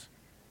opinions.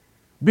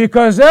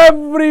 Because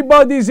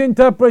everybody's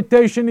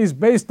interpretation is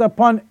based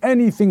upon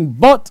anything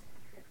but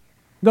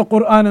the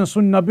Quran and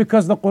Sunnah,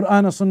 because the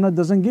Quran and Sunnah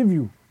doesn't give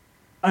you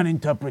an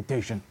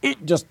interpretation.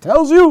 It just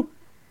tells you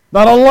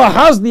that Allah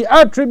has the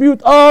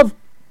attribute of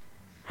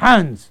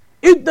hands.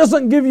 It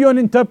doesn't give you an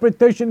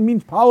interpretation,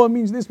 means power,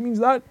 means this, means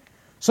that.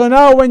 So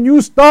now when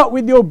you start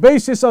with your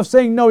basis of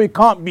saying, no, it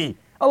can't be,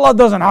 Allah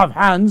doesn't have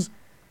hands.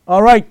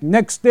 All right,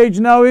 next stage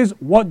now is,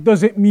 what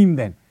does it mean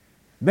then?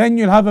 Then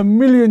you'll have a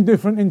million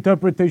different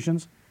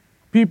interpretations.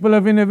 People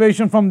of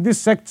innovation from this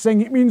sect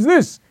saying it means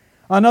this.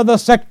 Another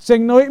sect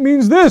saying, no, it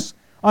means this.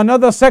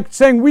 Another sect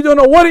saying, we don't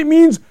know what it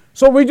means,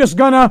 so we're just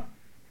gonna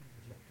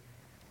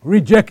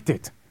reject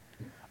it.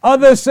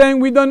 Others saying,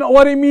 we don't know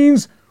what it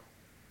means.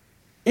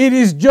 It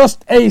is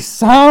just a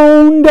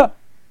sound.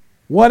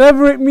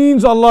 Whatever it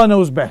means, Allah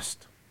knows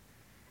best.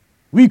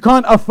 We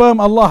can't affirm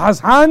Allah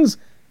has hands.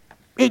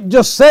 It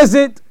just says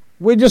it.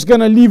 We're just going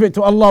to leave it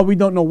to Allah. We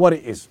don't know what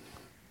it is.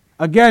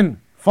 Again,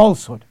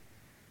 falsehood.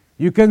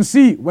 You can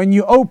see when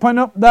you open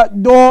up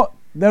that door,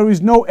 there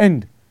is no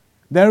end.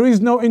 There is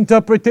no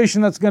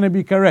interpretation that's going to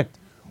be correct.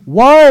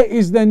 Why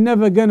is there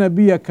never going to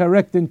be a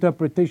correct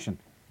interpretation?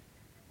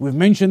 We've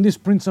mentioned this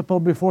principle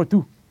before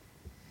too.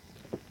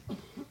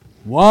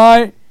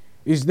 Why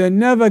is there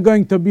never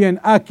going to be an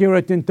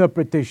accurate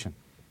interpretation?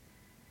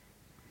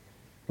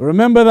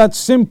 Remember that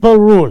simple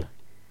rule.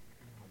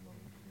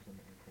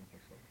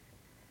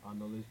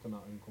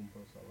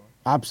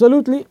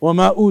 Absolutely.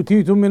 وَمَا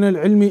أُوتِيتُم مِّنَ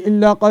الْعِلْمِ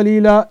إِلَّا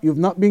قَلِيلًا. You've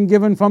not been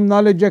given from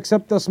knowledge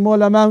except a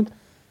small amount.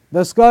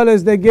 The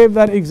scholars, they gave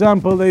that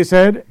example. They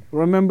said,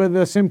 remember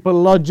the simple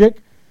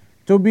logic.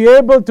 To be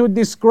able to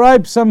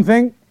describe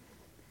something,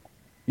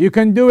 you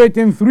can do it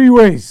in three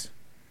ways.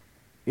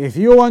 If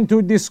you want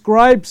to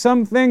describe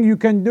something, you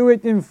can do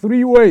it in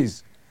three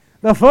ways.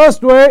 The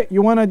first way,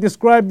 you want to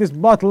describe this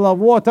bottle of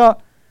water.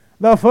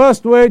 The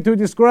first way to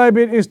describe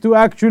it is to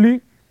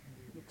actually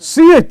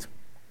see it.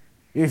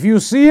 If you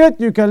see it,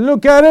 you can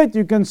look at it,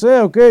 you can say,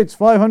 okay, it's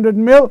 500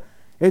 ml,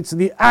 it's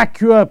the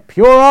Aqua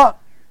Pura,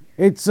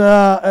 it's,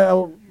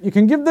 you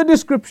can give the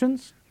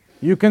descriptions,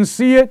 you can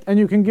see it and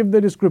you can give the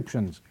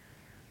descriptions.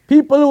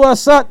 People who are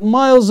sat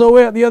miles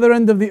away at the other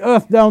end of the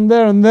earth down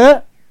there and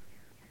there,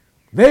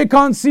 they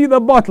can't see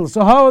the bottle,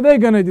 so how are they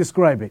going to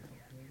describe it?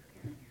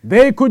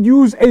 They could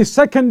use a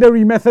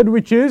secondary method,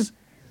 which is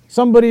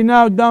somebody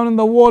now down in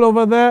the wall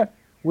over there,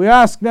 we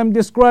ask them,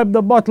 describe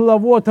the bottle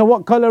of water,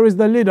 what color is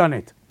the lid on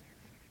it?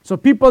 So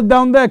people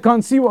down there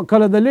can't see what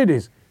color the lid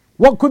is.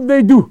 What could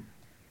they do?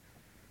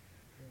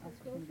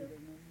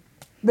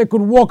 They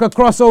could walk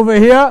across over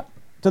here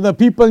to the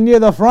people near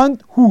the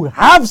front who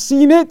have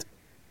seen it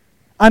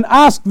and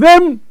ask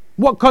them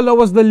what color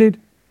was the lid.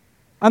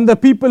 And the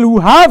people who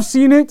have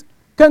seen it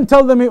can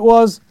tell them it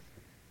was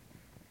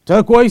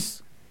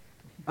turquoise.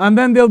 And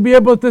then they'll be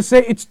able to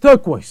say it's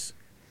turquoise.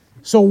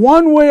 So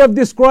one way of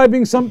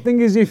describing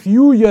something is if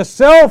you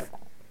yourself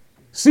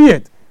see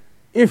it.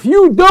 If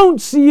you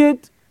don't see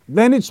it,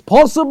 then it's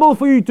possible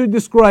for you to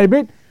describe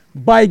it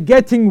by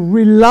getting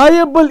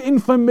reliable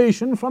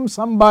information from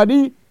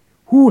somebody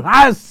who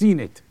has seen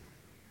it.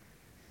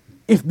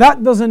 If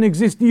that doesn't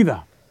exist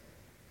either,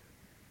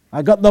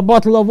 I got the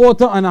bottle of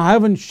water and I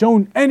haven't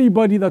shown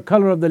anybody the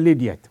color of the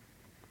lid yet.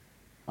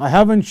 I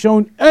haven't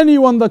shown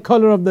anyone the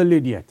color of the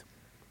lid yet.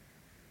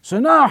 So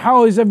now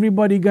how is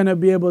everybody going to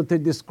be able to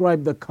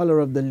describe the color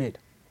of the lid?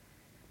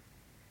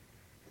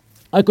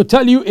 I could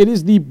tell you it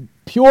is the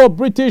pure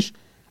British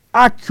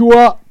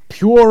Aqua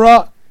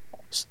Pura,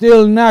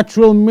 still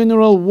natural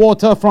mineral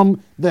water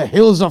from the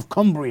hills of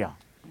Cumbria.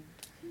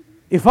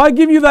 If I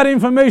give you that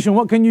information,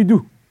 what can you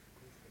do?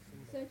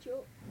 Search it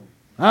up.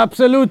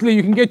 Absolutely,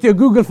 you can get your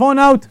Google phone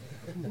out,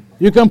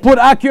 you can put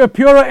Aqua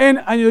Pura in,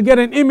 and you'll get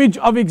an image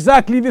of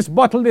exactly this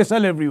bottle they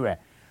sell everywhere.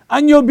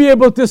 And you'll be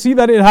able to see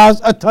that it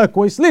has a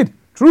turquoise lid.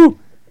 True?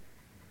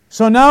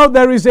 So now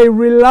there is a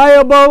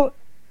reliable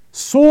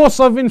source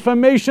of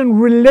information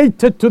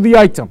related to the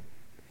item.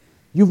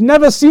 You've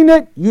never seen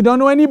it, you don't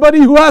know anybody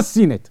who has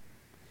seen it.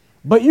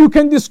 But you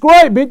can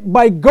describe it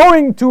by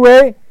going to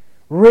a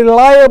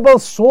reliable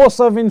source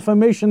of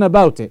information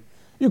about it.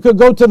 You could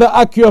go to the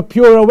Aqua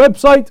Pura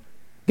website,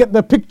 get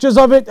the pictures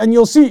of it, and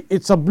you'll see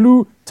it's a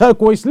blue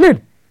turquoise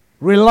lid.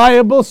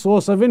 Reliable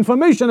source of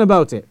information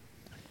about it.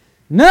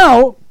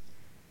 Now,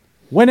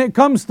 when it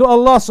comes to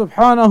Allah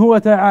subhanahu wa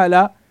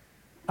ta'ala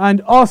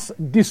and us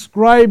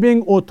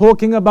describing or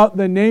talking about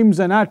the names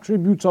and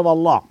attributes of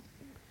Allah,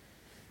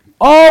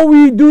 are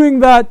we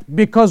doing that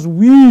because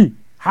we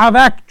have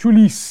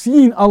actually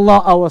seen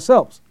Allah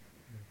ourselves?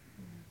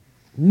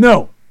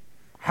 No.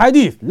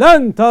 Hadith,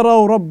 لَن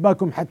تَرَوْا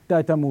رَبَّكُمْ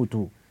حَتَّى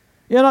تَمُوتُوا.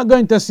 You're not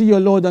going to see your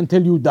Lord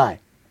until you die.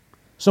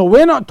 So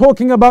we're not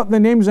talking about the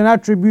names and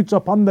attributes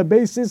upon the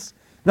basis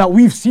that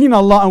we've seen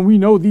Allah and we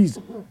know these.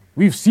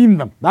 We've seen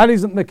them. That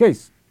isn't the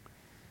case.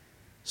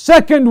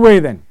 Second way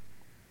then,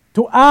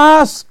 to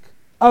ask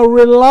a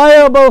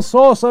reliable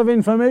source of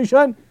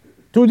information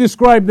to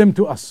describe them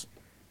to us.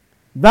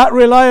 That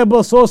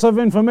reliable source of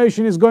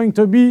information is going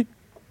to be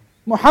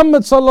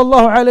Muhammad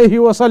sallallahu alayhi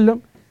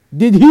wasallam.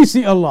 Did he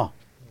see Allah?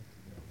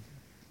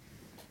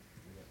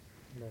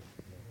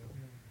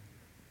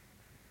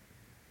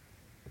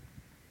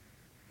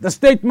 The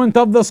statement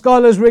of the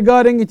scholars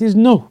regarding it is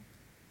no.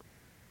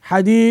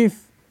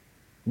 Hadith,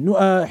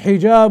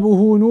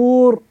 hijabuhu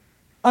nur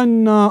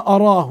anna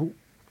arahu.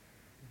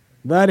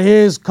 That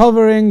his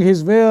covering,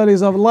 his veil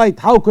is of light.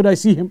 How could I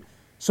see him?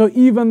 So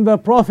even the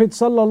Prophet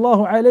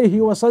sallallahu alaihi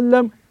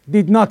wasallam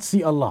did not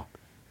see Allah.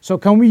 So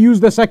can we use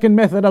the second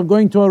method of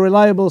going to a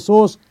reliable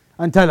source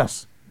and tell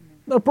us?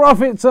 The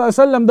Prophet sallallahu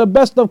alaihi wasallam, the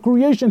best of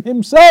creation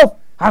himself,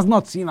 has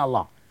not seen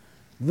Allah.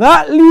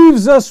 That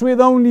leaves us with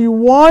only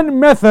one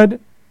method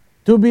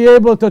to be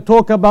able to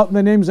talk about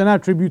the names and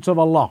attributes of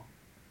Allah.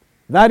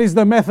 That is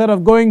the method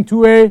of going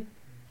to a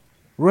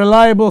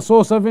reliable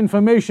source of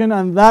information,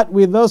 and that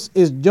with us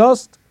is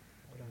just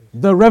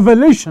the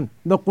revelation,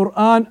 the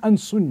Quran and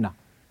Sunnah.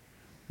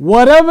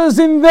 Whatever's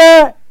in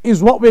there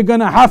is what we're going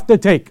to have to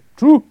take.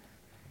 True?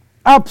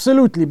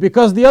 Absolutely,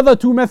 because the other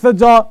two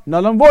methods are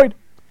null and void.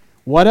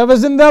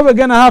 Whatever's in there we're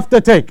going to have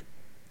to take.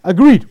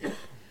 Agreed.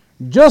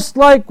 Just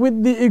like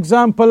with the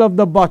example of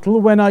the bottle,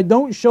 when I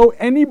don't show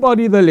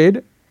anybody the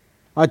lid,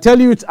 I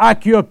tell you it's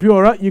Aqua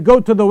Pura. You go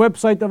to the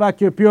website of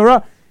Aqua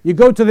Pura, you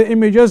go to the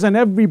images, and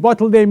every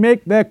bottle they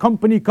make, their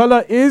company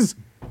color is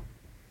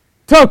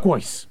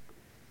turquoise.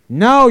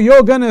 Now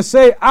you're going to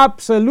say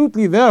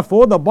absolutely,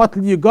 therefore, the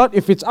bottle you got,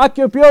 if it's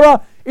Aqua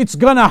Pura, it's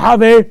going to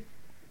have a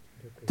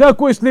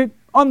turquoise lid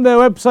on their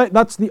website.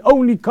 That's the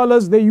only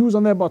colors they use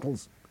on their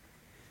bottles.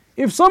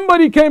 If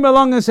somebody came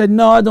along and said,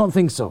 no, I don't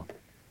think so.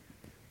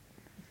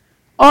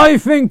 I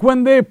think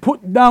when they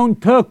put down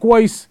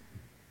turquoise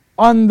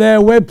on their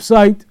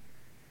website,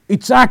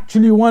 it's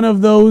actually one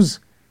of those,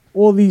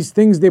 all these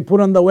things they put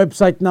on the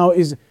website now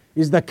is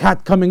the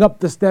cat coming up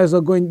the stairs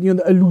or going,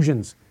 the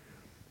illusions.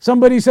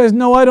 Somebody says,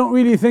 no, I don't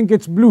really think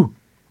it's blue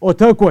or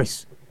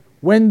turquoise.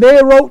 When they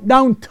wrote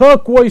down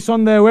turquoise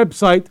on their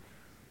website,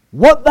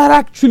 what that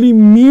actually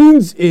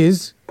means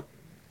is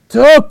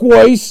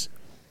turquoise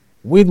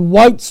with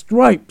white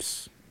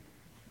stripes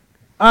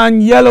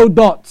and yellow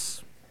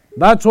dots.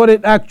 That's what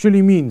it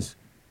actually means.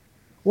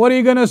 What are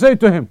you going to say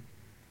to him?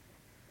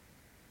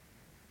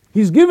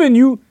 He's given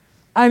you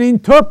an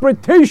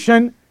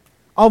interpretation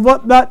of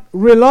what that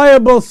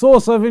reliable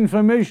source of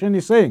information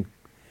is saying.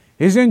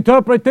 His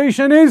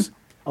interpretation is,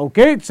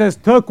 okay, it says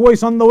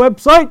turquoise on the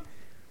website,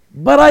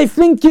 but I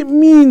think it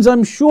means,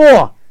 I'm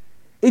sure,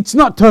 it's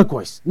not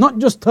turquoise, not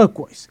just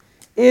turquoise.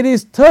 It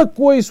is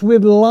turquoise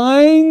with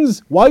lines,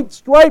 white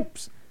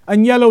stripes,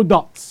 and yellow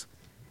dots.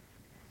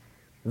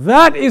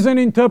 That is an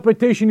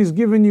interpretation he's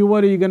given you.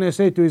 What are you going to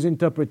say to his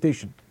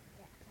interpretation?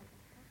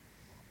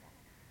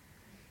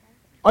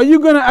 Are you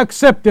going to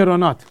accept it or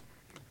not?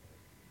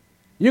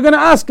 You're going to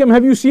ask him,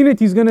 have you seen it?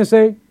 He's going to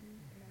say,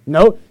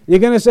 no. You're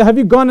going to say, have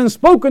you gone and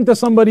spoken to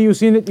somebody who's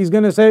seen it? He's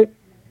going to say,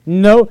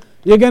 no.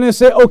 You're going to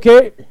say,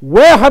 okay,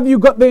 where have you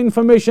got the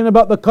information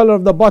about the color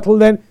of the bottle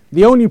then?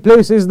 The only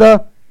place is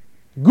the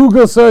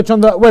Google search on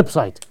the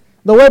website.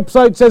 The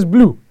website says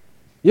blue.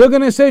 You're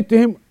going to say to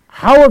him,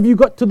 how have you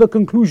got to the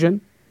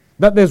conclusion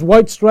that there's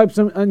white stripes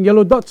and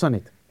yellow dots on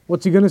it?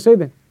 What's he going to say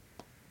then?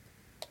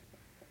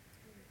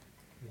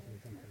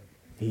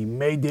 He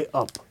made it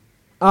up.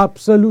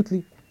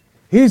 Absolutely.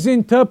 His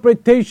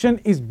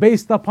interpretation is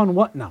based upon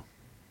what now?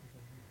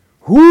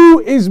 Who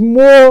is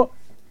more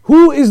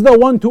who is the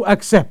one to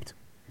accept?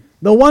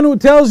 The one who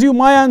tells you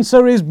my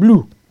answer is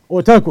blue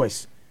or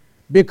turquoise.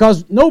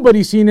 Because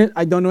nobody's seen it,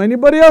 I don't know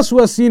anybody else who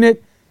has seen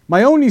it.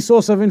 My only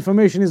source of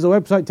information is the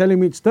website telling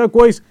me it's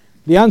turquoise.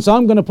 The answer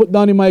I'm going to put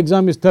down in my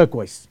exam is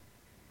turquoise.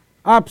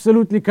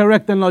 Absolutely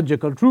correct and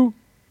logical, true?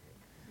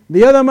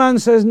 The other man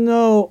says,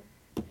 no,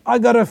 I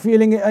got a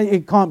feeling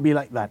it can't be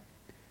like that.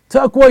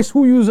 Turquoise,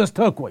 who uses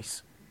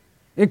turquoise?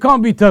 It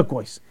can't be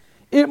turquoise.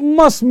 It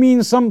must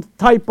mean some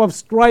type of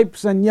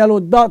stripes and yellow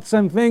dots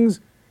and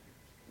things.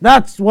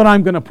 That's what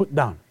I'm going to put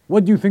down.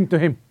 What do you think to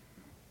him?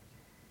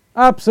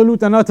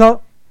 Absolute and utter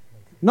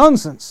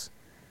nonsense.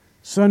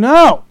 So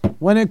now,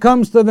 when it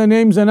comes to the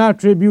names and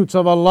attributes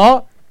of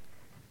Allah,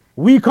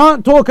 we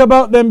can't talk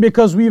about them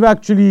because we've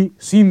actually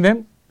seen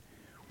them.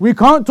 We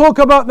can't talk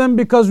about them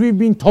because we've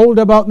been told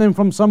about them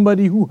from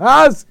somebody who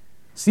has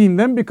seen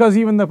them, because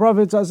even the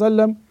Prophet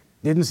ﷺ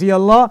didn't see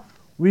Allah.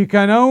 We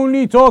can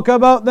only talk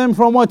about them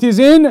from what is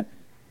in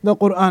the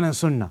Quran and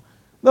Sunnah.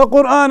 The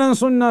Quran and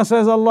Sunnah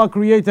says Allah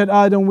created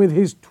Adam with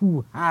his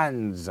two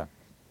hands.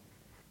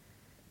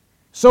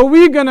 So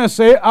we're going to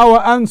say our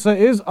answer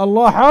is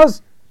Allah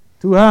has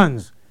two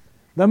hands.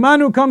 The man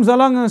who comes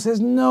along and says,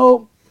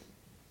 no,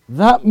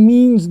 that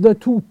means the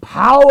two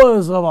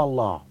powers of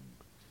Allah,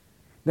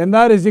 then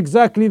that is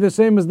exactly the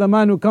same as the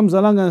man who comes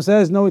along and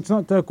says, no, it's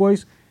not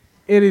turquoise,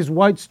 it is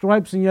white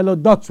stripes and yellow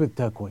dots with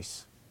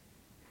turquoise.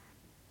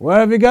 Where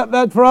have you got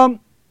that from?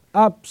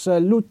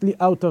 Absolutely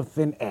out of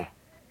thin air.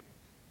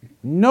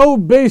 No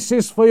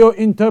basis for your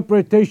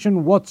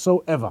interpretation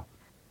whatsoever.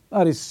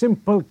 That is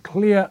simple,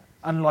 clear,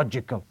 and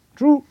logical.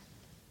 True?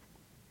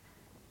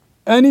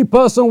 Any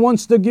person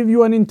wants to give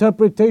you an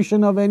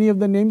interpretation of any of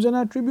the names and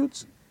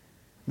attributes?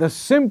 The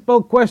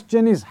simple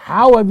question is,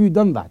 how have you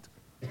done that?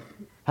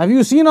 Have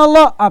you seen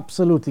Allah?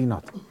 Absolutely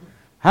not.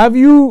 Have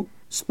you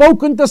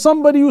spoken to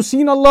somebody who's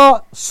seen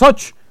Allah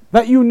such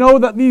that you know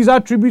that these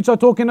attributes are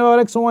talking about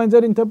X, Y, and Z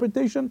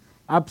interpretation?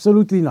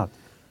 Absolutely not.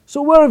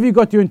 So where have you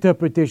got your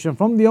interpretation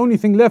from? The only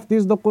thing left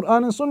is the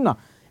Quran and Sunnah.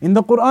 In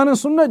the Quran and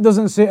Sunnah, it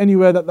doesn't say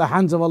anywhere that the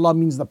hands of Allah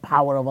means the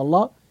power of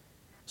Allah.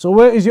 So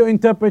where is your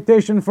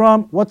interpretation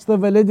from? What's the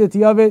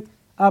validity of it?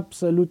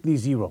 Absolutely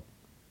zero.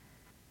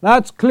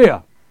 That's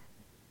clear.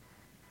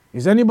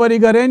 Is anybody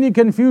got any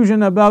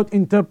confusion about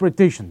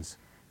interpretations?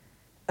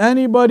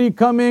 Anybody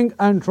coming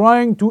and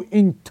trying to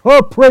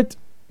interpret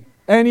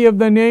any of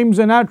the names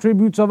and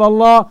attributes of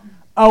Allah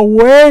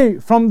away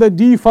from the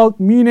default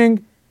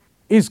meaning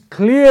is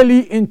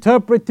clearly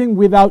interpreting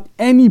without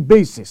any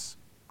basis.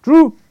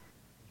 True?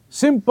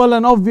 Simple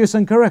and obvious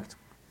and correct.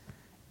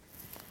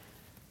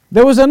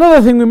 There was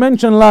another thing we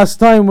mentioned last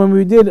time when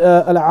we did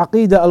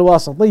al-Aqidah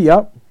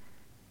al-Wasatiyya.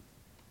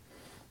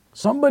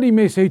 Somebody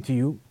may say to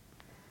you,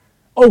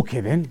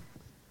 okay then,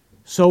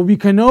 so we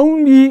can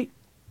only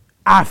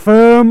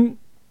affirm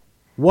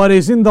what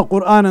is in the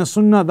Quran and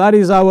Sunnah, that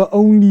is our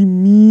only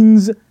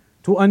means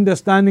to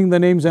understanding the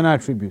names and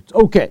attributes.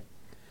 Okay,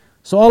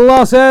 so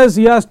Allah says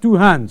He has two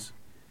hands.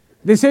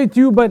 They say to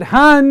you, but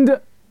hand,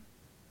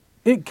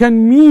 it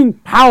can mean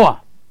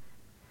power.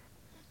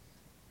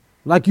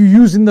 Like you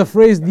use in the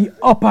phrase the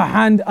upper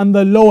hand and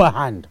the lower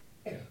hand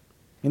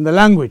in the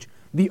language.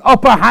 The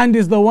upper hand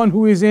is the one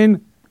who is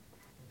in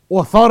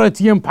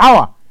authority and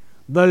power.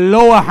 The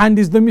lower hand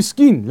is the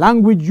miskin.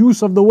 Language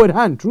use of the word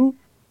hand, true?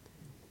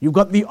 You've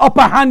got the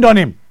upper hand on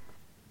him.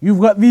 You've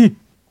got the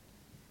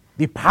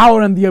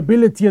power and the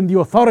ability and the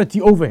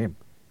authority over him.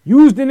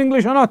 Used in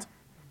English or not?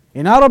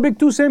 In Arabic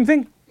too, same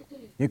thing.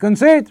 You can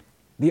say it.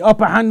 The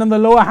upper hand and the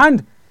lower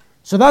hand.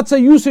 So that's a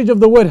usage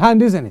of the word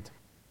hand, isn't it?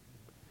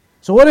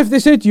 So what if they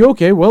say to you,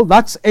 okay, well,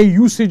 that's a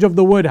usage of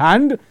the word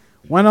hand.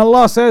 When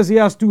Allah says He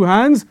has two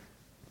hands,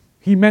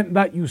 He meant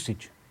that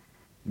usage.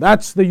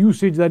 That's the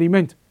usage that He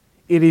meant.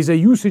 It is a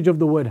usage of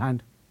the word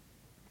hand.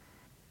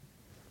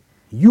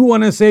 You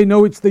want to say,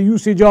 no, it's the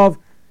usage of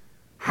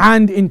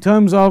hand in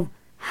terms of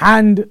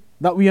hand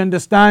that we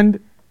understand,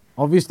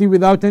 obviously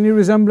without any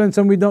resemblance,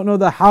 and we don't know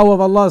the how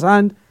of Allah's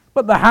hand,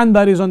 but the hand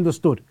that is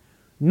understood,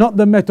 not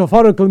the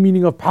metaphorical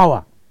meaning of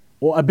power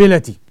or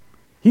ability.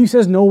 He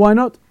says, no, why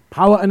not?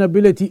 Power and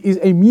ability is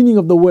a meaning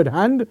of the word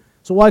hand,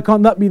 so why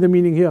can't that be the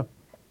meaning here?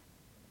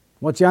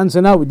 What's your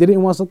answer now? We did it in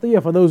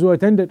Wasatiyya for those who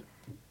attended.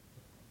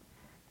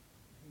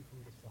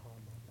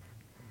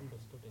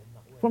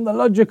 From the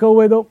logical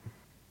way though.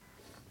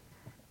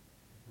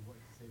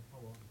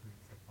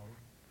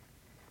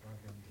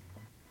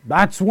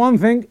 That's one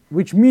thing,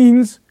 which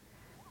means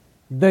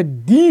the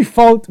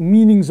default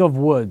meanings of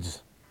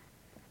words.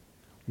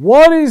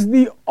 What is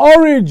the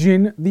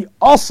origin, the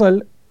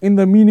asl in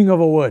the meaning of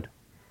a word?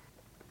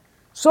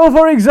 So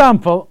for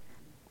example,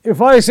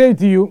 if I say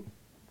to you,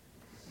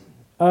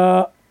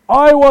 I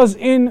was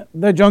in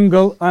the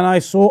jungle and I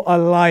saw a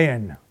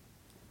lion.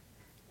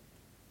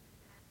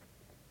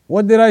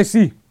 What did I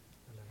see?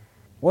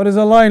 What does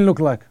a lion look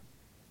like?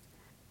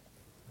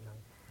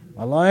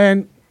 A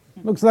lion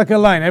looks like a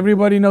lion.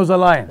 Everybody knows a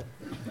lion.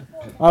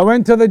 I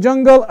went to the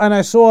jungle and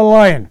I saw a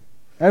lion.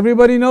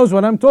 Everybody knows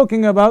what I'm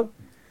talking about.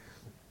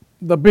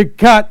 The big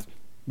cat,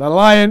 the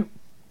lion,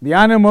 The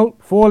animal,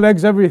 4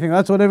 legs, everything.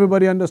 That's what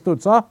everybody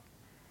understood, sir.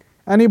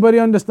 Anybody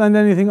understand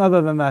anything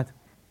other than that?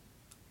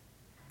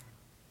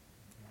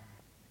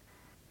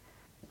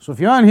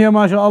 Sufyan here,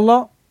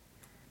 mashallah,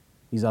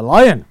 he's a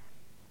lion.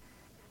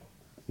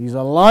 He's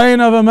a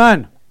lion of a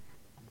man.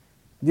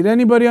 Did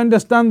anybody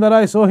understand that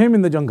I saw him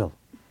in the jungle?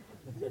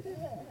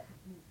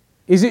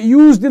 Is it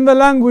used in the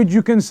language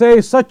you can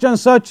say such and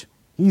such,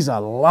 he's a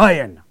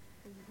lion?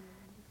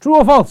 True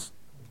or false?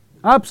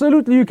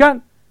 Absolutely you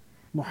can.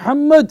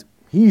 Muhammad,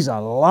 he's a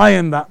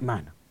lion, that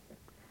man.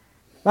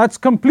 That's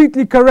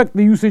completely correct,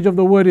 the usage of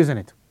the word, isn't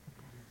it?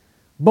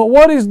 But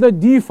what is the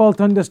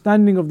default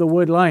understanding of the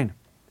word lion?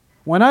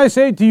 When I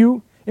say to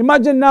you,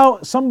 imagine now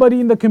somebody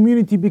in the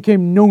community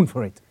became known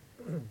for it.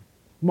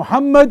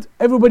 Muhammad,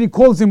 everybody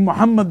calls him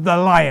Muhammad the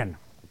lion.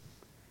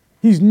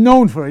 He's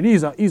known for it.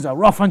 He's a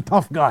rough and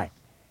tough guy.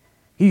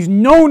 He's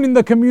known in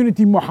the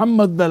community,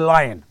 Muhammad the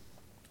lion.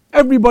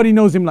 Everybody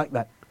knows him like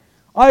that.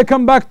 I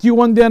come back to you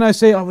one day and I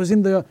say, I was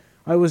in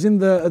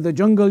the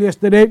jungle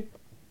yesterday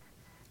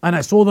and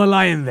I saw the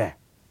lion there.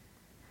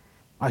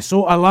 I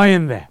saw a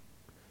lion there.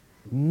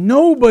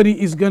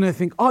 Nobody is going to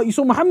think, oh, you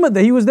saw Muhammad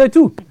there, he was there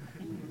too.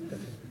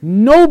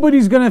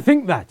 Nobody's going to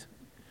think that.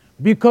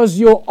 Because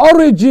your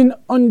origin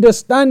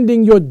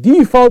understanding, your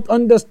default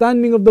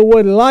understanding of the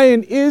word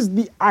lion is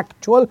the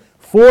actual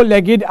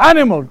 4-legged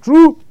animal.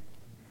 True?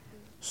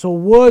 So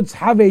words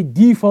have a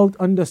default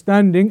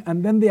understanding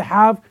and then they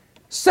have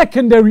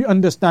secondary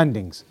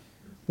understandings.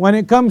 When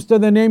it comes to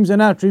the names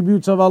and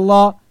attributes of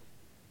Allah,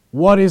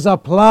 what is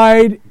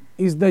applied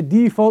is the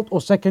default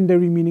or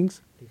secondary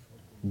meanings?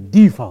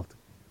 Default.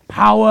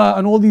 Power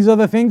and all these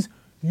other things,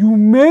 you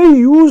may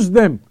use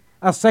them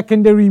as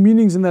secondary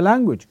meanings in the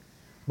language.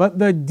 But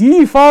the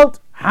default,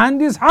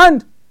 hand is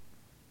hand.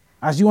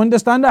 As you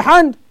understand a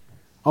hand.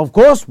 Of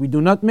course, we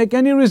do not make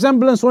any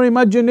resemblance or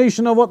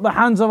imagination of what the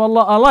hands of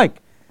Allah are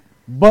like.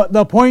 But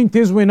the point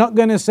is, we're not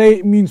going to say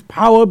it means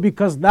power,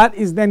 because that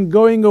is then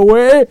going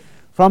away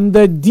from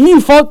the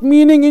default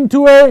meaning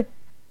into a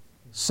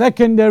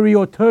secondary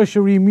or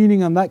tertiary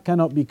meaning, and that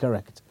cannot be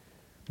correct.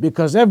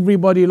 Because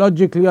everybody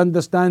logically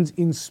understands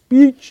in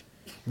speech,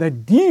 the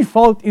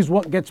default is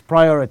what gets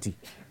priority.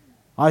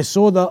 I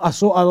saw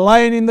a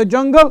lion in the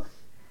jungle.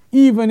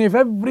 Even if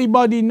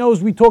everybody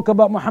knows we talk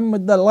about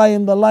Muhammad the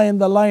lion, the lion,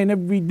 the lion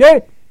every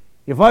day.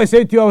 If I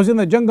say to you I was in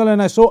the jungle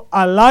and I saw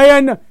a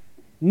lion,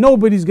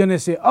 nobody's going to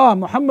say,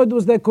 Muhammad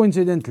was there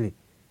coincidentally.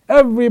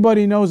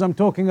 Everybody knows I'm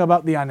talking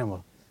about the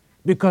animal.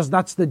 Because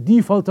that's the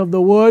default of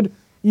the word.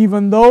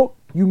 Even though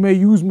you may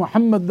use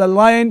Muhammad the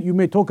lion, you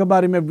may talk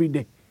about him every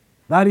day.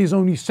 That is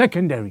only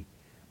secondary.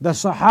 The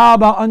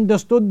Sahaba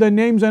understood the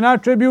names and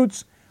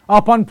attributes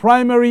upon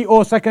primary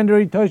or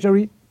secondary,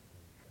 tertiary?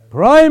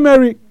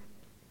 Primary.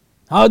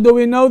 How do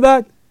we know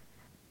that?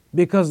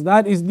 Because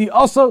that is the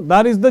asl,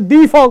 that is the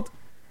default.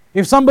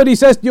 If somebody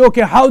says to you,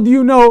 okay, how do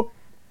you know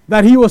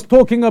that he was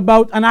talking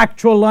about an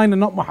actual lion and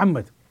not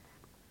Muhammad?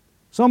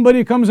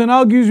 Somebody comes and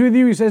argues with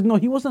you, he says, no,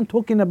 he wasn't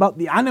talking about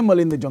the animal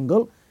in the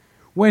jungle.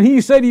 When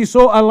he said he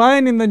saw a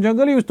lion in the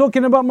jungle, he was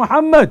talking about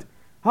Muhammad.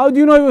 How do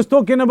you know he was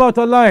talking about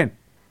a lion?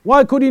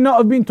 Why could he not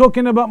have been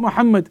talking about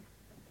Muhammad?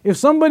 If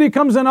somebody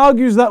comes and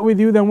argues that with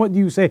you, then what do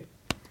you say?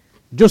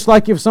 Just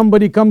like if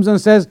somebody comes and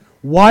says,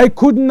 why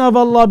couldn't have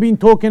Allah been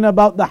talking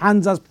about the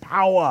hands as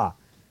power?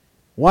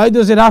 Why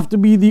does it have to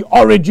be the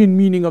origin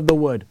meaning of the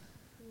word?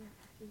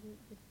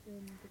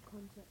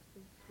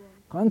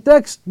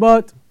 Context,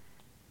 but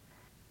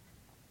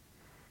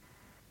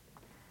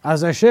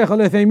as a Shaykh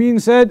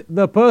al-Uthaymeen said,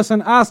 the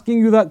person asking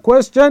you that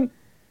question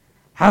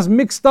has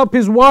mixed up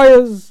his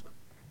wires.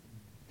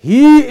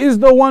 He is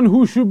the one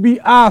who should be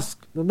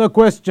asked the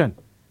question.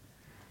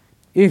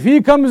 If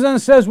he comes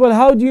and says, well,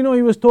 how do you know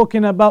he was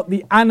talking about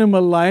the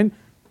animal lion?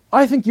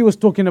 I think he was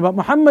talking about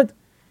Muhammad.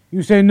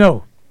 You say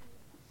no.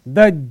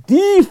 The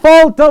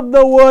default of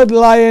the word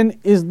lion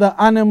is the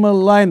animal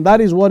lion.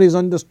 That is what is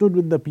understood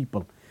with the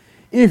people.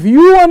 If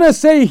you want to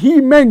say he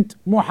meant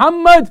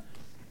Muhammad,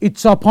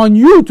 it's upon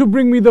you to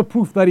bring me the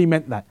proof that he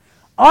meant that.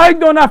 I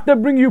don't have to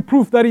bring you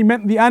proof that he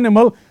meant the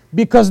animal,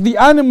 because the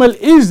animal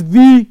is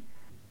the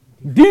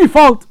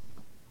default.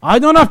 I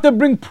don't have to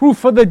bring proof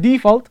for the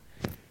default.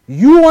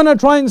 You want to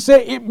try and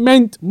say it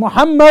meant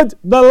Muhammad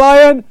the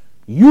lion,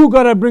 you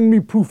got to bring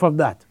me proof of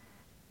that.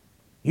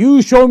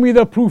 You show me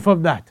the proof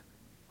of that.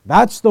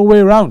 That's the way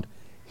around.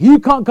 He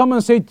can't come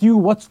and say to you,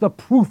 what's the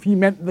proof he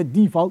meant the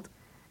default?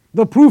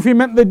 The proof he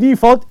meant the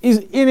default is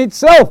in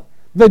itself.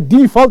 The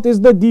default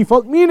is the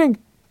default meaning.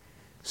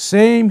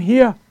 Same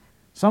here.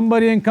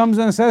 Somebody comes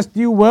and says to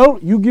you, well,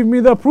 you give me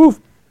the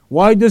proof.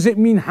 Why does it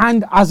mean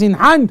hand as in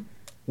hand?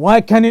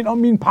 Why can it not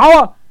mean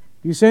power?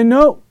 You say,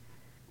 no.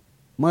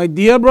 My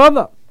dear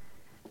brother,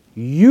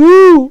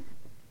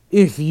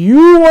 if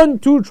you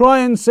want to try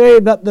and say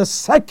that the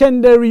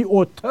secondary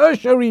or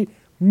tertiary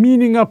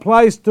meaning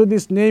applies to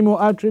this name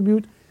or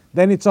attribute,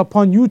 then it's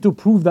upon you to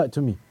prove that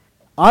to me.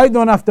 I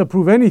don't have to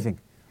prove anything.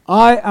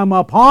 I am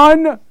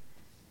upon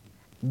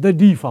the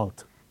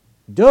default.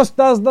 Just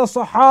as the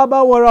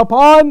Sahaba were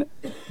upon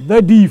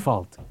the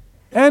default.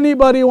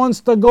 Anybody wants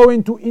to go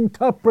into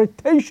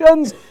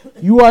interpretations,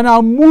 you are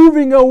now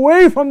moving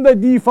away from the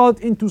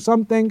default into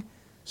something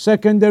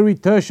secondary,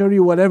 tertiary,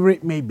 whatever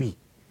it may be.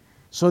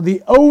 So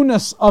the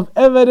onus of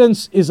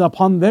evidence is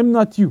upon them,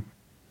 not you.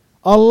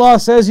 Allah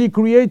says He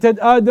created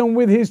Adam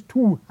with His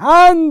two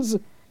hands.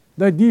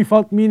 The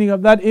default meaning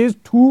of that is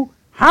two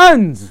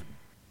hands.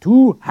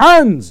 Two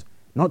hands,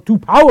 not two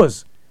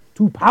powers.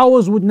 Two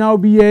powers would now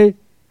be a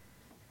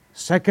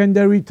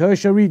secondary,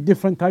 tertiary,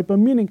 different type of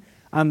meaning.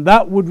 And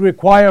that would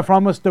require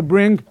from us to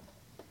bring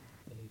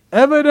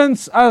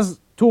evidence as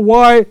to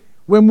why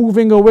we're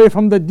moving away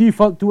from the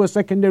default to a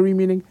secondary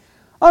meaning.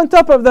 On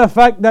top of the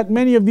fact that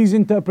many of these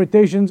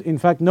interpretations, in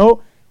fact,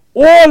 no,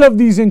 all of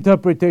these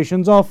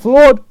interpretations are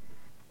flawed.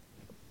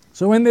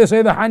 So when they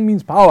say the hand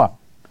means power,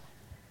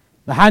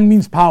 the hand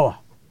means power.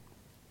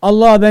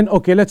 Allah then,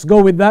 okay, let's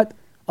go with that.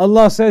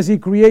 Allah says He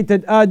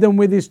created Adam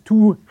with His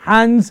two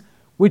hands,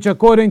 which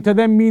according to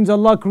them means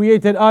Allah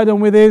created Adam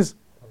with His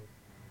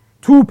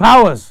two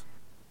powers.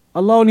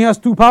 Allah only has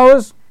two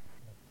powers?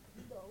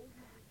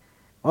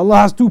 Allah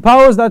has two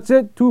powers, that's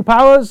it? Two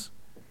powers?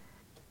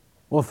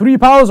 Or three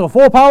powers or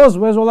four powers?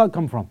 Where's all that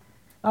come from?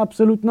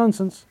 Absolute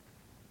nonsense.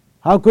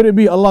 How could it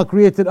be Allah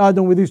created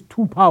Adam with His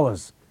two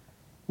powers?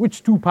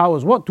 Which two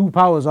powers? What two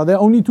powers? Are there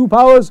only two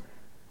powers?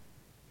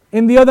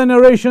 In the other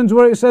narrations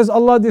where it says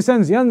Allah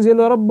descends, ينزل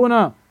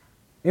ربنا,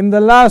 in the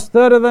last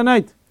third of the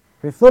night,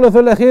 في الثلث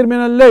الأخير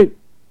من الليل,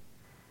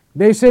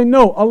 they say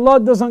no, Allah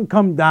doesn't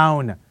come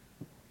down.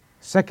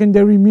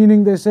 Secondary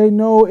meaning, they say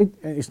no,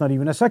 it's not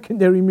even a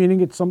secondary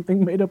meaning, it's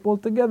something made up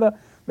altogether.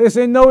 They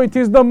say no, it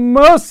is the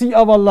mercy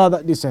of Allah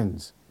that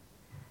descends.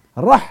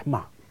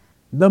 Rahmah.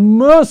 The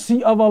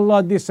mercy of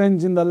Allah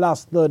descends in the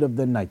last third of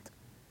the night.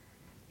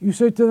 You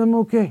say to them,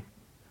 okay,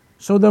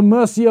 so the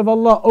mercy of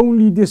Allah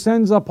only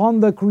descends upon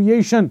the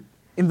creation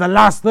in the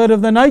last third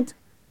of the night?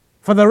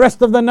 For the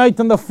rest of the night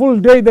and the full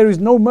day there is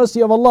no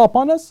mercy of Allah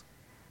upon us?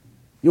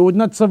 You would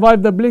not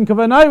survive the blink of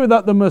an eye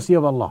without the mercy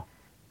of Allah.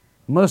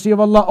 Mercy of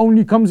Allah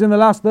only comes in the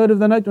last third of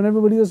the night when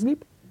everybody is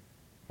asleep?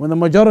 When the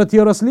majority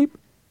are asleep?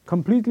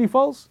 Completely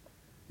false.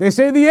 They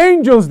say the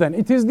angels then.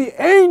 It is the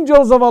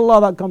angels of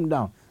Allah that come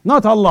down,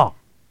 not Allah.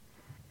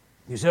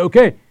 You say,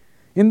 okay,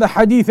 in the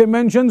hadith it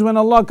mentions when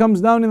Allah comes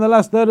down in the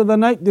last third of the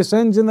night,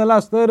 descends in the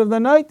last third of the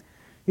night,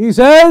 He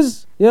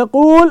says,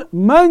 يقول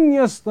من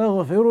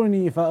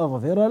يستغفرني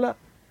فأغفر له.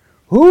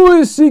 Who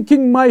is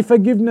seeking my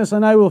forgiveness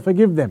and I will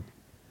forgive them?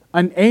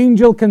 An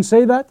angel can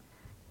say that?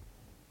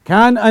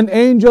 Can an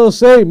angel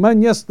say,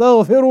 من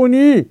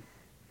يستغفرني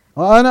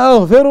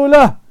وأنا أغفر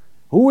له?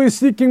 Who is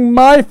seeking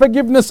my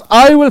forgiveness,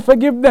 I will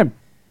forgive them.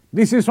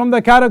 This is from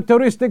the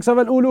characteristics of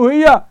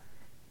al-uluhiyyah.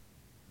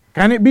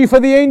 Can it be for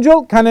the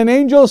angel? Can an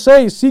angel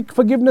say, seek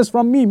forgiveness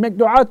from me, make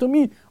dua to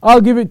me, I'll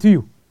give it to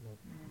you?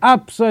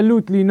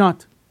 Absolutely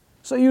not.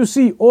 So you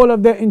see, all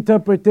of their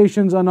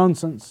interpretations are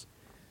nonsense.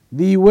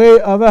 The way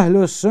of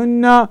Ahlul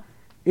Sunnah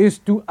is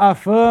to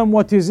affirm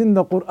what is in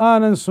the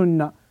Quran and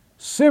Sunnah.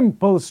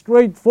 Simple,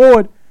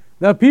 straightforward.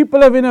 The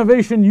people of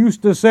innovation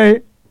used to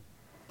say,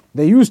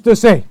 the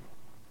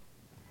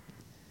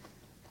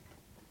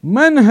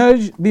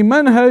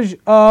manhaj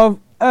of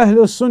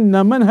Ahlul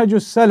Sunnah, manhaj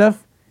al-Salaf,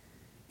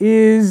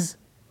 is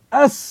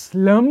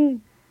aslam,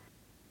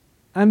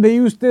 and they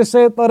used to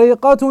say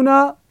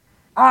tariqatuna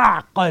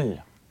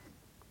a'qal.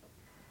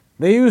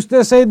 They used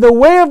to say the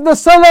way of the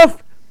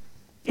Salaf,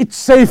 it's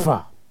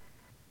safer.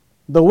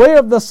 The way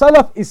of the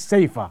Salaf is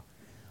safer.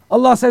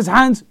 Allah says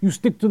hands, you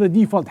stick to the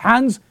default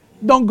hands,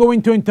 don't go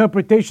into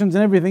interpretations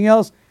and everything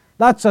else.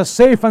 That's a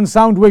safe and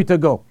sound way to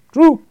go.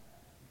 True.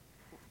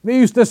 They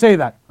used to say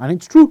that, and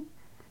it's true.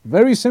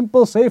 Very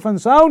simple, safe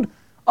and sound.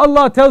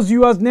 Allah tells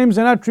you as names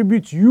and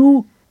attributes,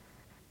 you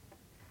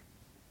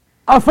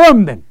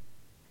affirm them.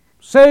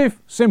 Safe,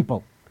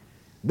 simple.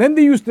 Then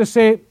they used to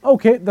say,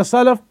 okay, the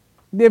Salaf,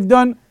 they've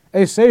done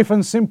a safe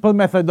and simple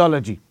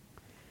methodology.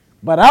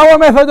 But our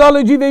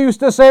methodology, they used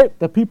to say,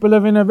 the people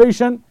of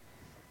innovation,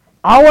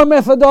 our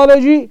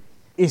methodology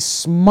is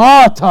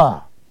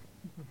smarter.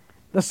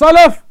 The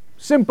Salaf,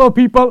 simple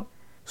people,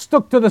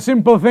 stuck to the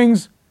simple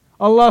things.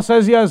 Allah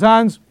says He has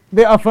hands,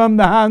 they affirm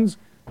the hands,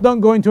 don't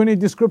go into any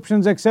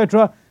descriptions,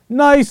 etc.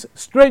 Nice,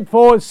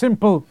 straightforward,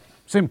 simple.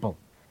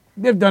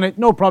 They've done it,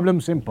 no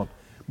problem, simple.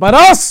 But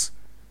us,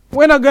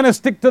 we're not going to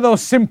stick to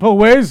those simple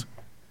ways.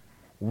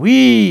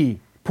 We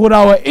put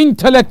our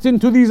intellect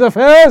into these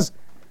affairs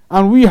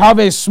and we have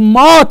a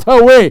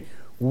smarter way.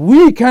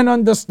 We can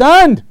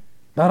understand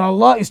that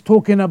Allah is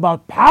talking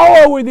about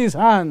power with His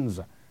hands.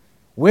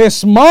 We're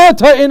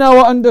smarter in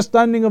our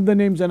understanding of the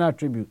names and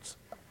attributes.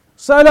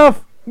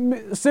 Salaf,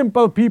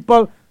 simple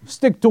people,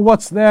 stick to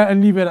what's there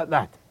and leave it at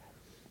that.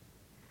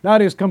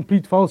 That is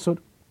complete falsehood.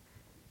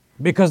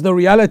 Because the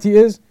reality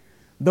is,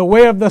 the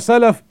way of the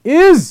Salaf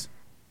is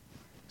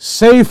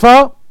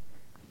safer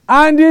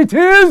and it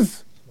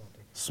is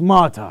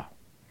smarter.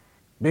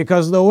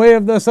 Because the way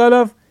of the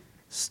Salaf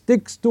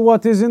sticks to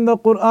what is in the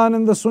Quran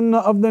and the Sunnah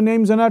of the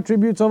names and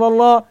attributes of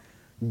Allah,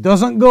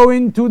 doesn't go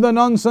into the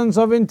nonsense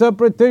of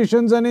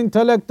interpretations and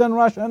intellect and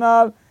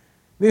rationale.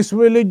 This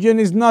religion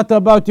is not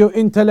about your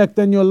intellect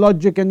and your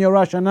logic and your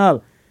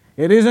rationale.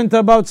 It isn't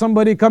about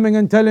somebody coming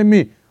and telling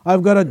me,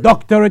 I've got a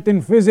doctorate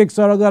in physics,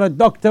 or I've got a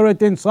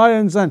doctorate in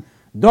science, and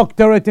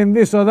doctorate in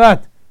this or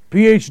that,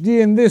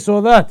 PhD in this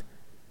or that.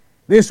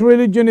 This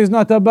religion is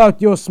not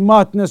about your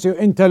smartness, your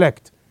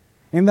intellect.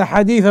 In the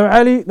hadith of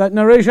Ali, that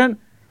narration,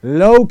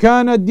 لو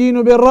كان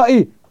الدين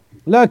بالرأي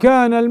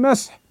لكان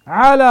المسح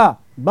على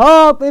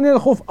باطن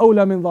الخف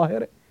أولى من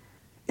ظاهره.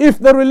 If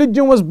the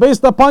religion was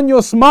based upon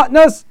your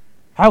smartness,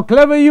 how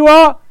clever you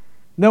are,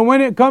 then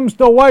when it comes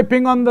to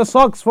wiping on the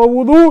socks for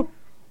wudu,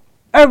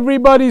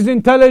 everybody's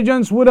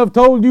intelligence would have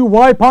told you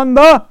wipe on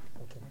the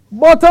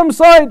bottom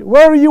side.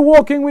 Where are you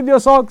walking with your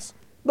socks?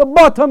 The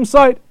bottom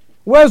side.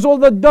 Where's all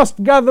the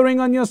dust gathering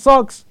on your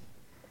socks?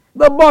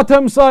 The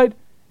bottom side.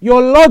 Your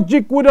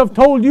logic would have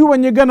told you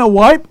when you're going to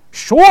wipe,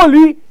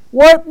 surely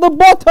wipe the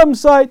bottom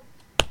side.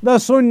 The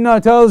sunnah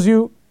tells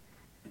you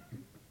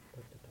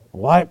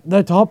wipe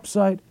the top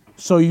side.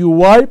 So you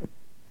wipe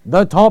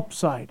the top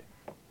side.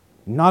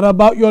 Not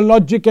about your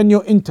logic and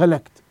your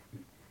intellect.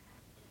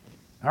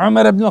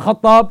 Umar ibn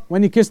al-Khattab,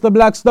 when he kissed the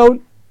black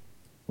stone,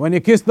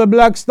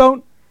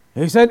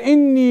 he said,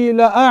 إني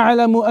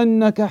لأعلم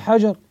أنك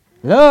حجر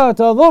لا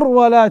تضر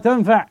ولا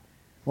تنفع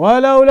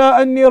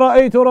ولولا أني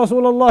رأيت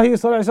رسول الله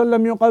صلى الله عليه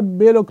وسلم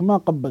يقبلك ما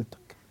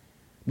قبلتك.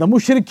 The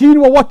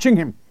mushrikeen were watching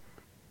him.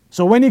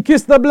 So when he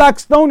kissed the black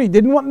stone, he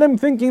didn't want them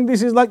thinking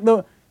this is like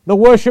the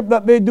worship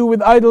that they do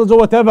with idols or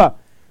whatever.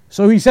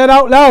 So he said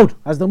out loud,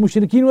 as the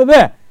mushrikeen were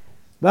there,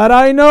 that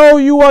I know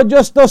you are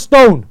just a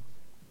stone.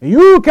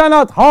 You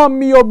cannot harm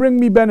me or bring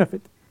me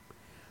benefit.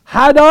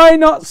 Had I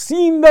not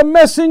seen the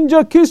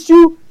messenger kiss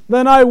you,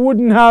 then I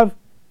wouldn't have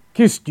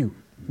kissed you.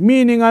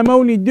 Meaning I'm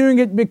only doing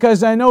it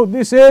because I know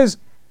this is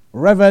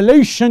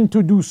revelation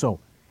to do so.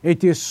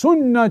 It is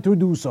sunnah to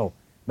do so.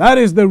 That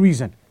is the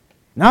reason.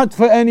 Not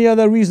for any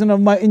other reason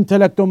of my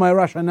intellect or my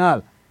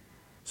rationale.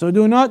 So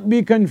do not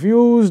be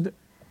confused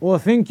or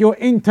think your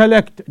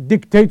intellect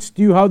dictates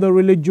to you how the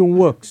religion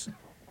works.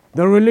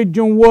 The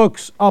religion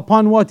works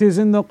upon what is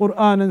in the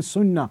Quran and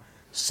Sunnah.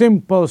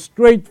 Simple,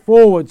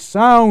 straightforward,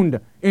 sound,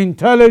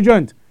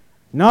 intelligent.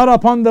 Not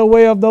upon the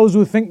way of those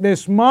who think they're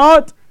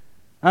smart,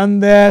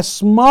 and their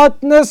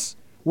smartness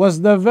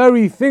was the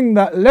very thing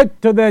that led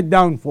to their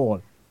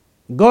downfall.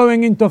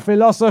 Going into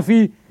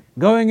philosophy,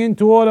 going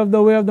into all of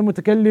the way of the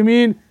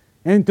mutakallimin,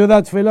 into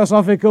that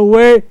philosophical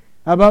way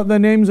about the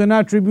names and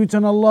attributes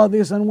and Allah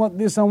this and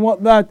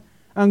what that,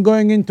 and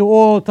going into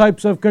all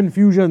types of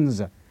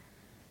confusions.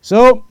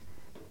 So,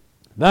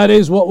 that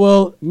is what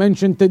we'll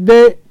mention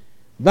today.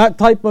 That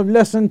type of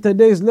lesson,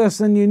 today's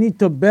lesson, you need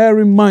to bear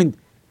in mind.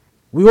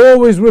 We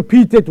always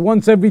repeat it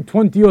once every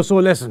 20 or so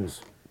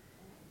lessons.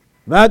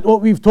 That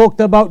what we've talked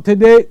about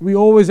today, we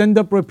always end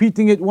up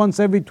repeating it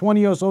once every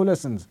 20 or so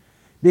lessons.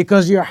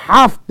 Because you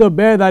have to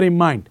bear that in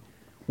mind.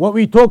 What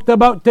we talked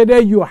about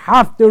today, you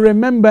have to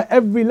remember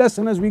every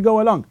lesson as we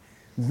go along.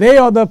 They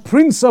are the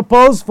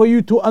principles for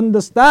you to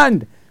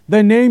understand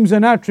the names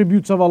and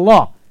attributes of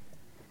Allah.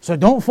 So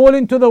don't fall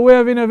into the way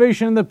of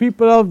innovation and the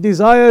people of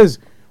desires.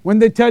 When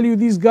they tell you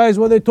these guys,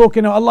 what they're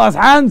talking about, Allah's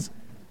hands,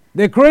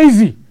 they're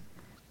crazy.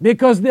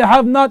 Because they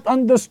have not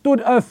understood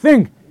a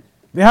thing.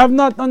 They have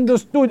not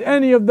understood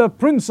any of the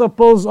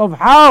principles of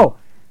how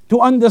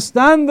to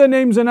understand the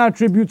names and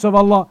attributes of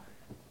Allah.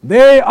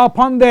 They,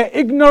 upon their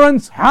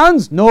ignorance,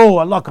 hands? No,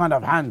 Allah can't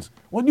have hands.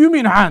 What do you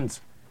mean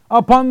hands?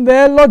 Upon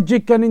their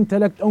logic and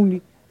intellect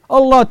only.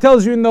 Allah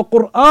tells you in the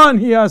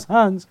Quran He has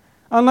hands.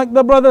 And like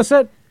the brother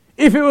said,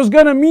 if it was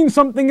going to mean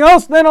something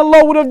else, then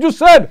Allah would have just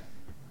said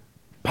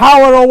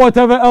power or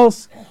whatever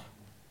else.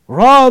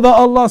 Rather,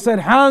 Allah said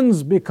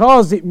hands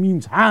because it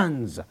means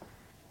hands.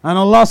 And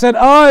Allah said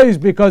eyes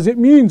because it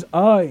means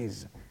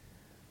eyes.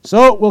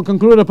 So, we'll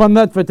conclude upon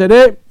that for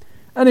today.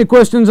 Any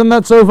questions on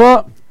that so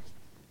far?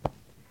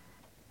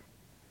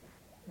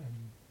 It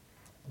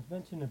was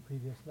mentioned in a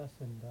previous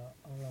lesson that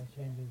Allah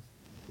changes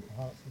the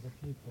hearts of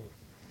the people.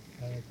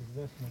 There's a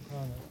verse in the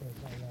Quran that says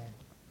that Allah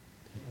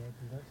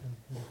does not change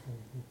the condition of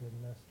the people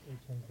unless they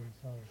change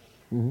themselves.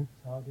 So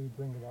how do you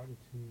bring about the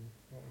two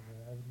sort of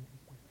evidence?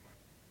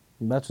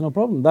 That's no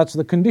problem. That's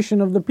the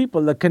condition of the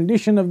people. The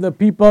condition of the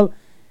people,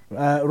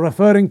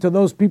 referring to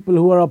those people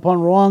who are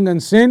upon wrong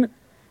and sin,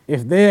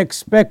 if they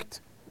expect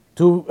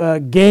to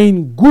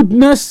gain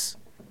goodness,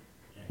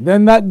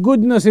 then that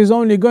goodness is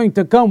only going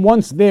to come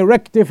once they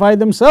rectify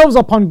themselves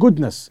upon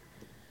goodness.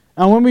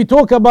 And when we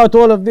talk about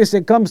all of this,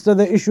 it comes to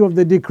the issue of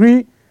the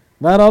decree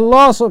that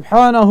Allah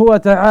subhanahu wa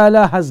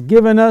ta'ala has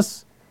given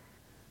us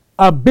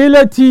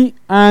ability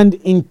and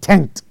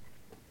intent.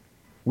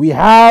 We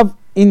have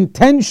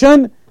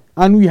intention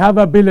and we have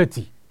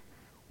ability.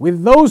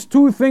 With those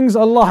two things,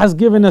 Allah has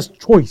given us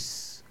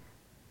choice.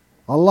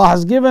 Allah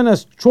has given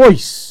us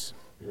choice.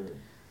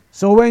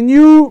 So when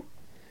you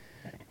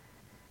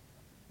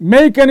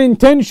make an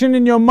intention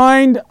in your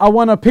mind, I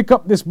want to pick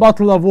up this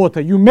bottle of water.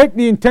 You make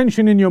the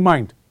intention in your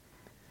mind.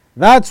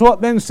 That's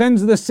what then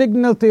sends the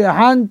signal to your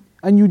hand,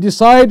 and you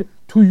decide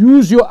to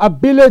use your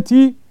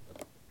ability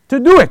to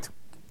do it.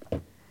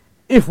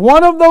 If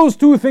one of those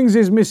two things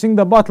is missing,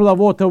 the bottle of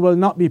water will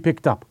not be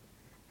picked up.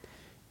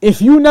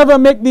 If you never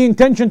make the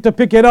intention to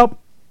pick it up,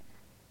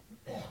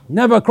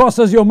 never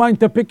crosses your mind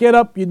to pick it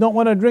up, you don't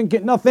want to drink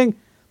it, nothing,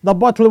 the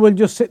bottle will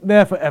just sit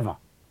there forever.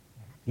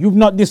 You've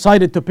not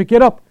decided to pick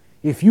it up.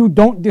 If you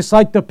don't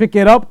decide to pick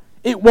it up,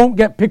 it won't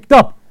get picked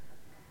up.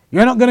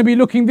 You're not going to be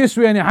looking this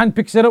way and your hand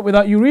picks it up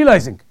without you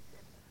realizing.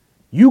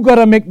 You got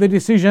to make the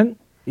decision.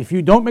 If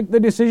you don't make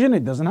the decision,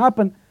 it doesn't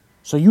happen.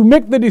 So you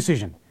make the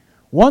decision.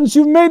 Once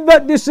you've made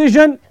that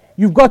decision,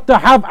 you've got to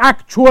have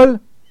actual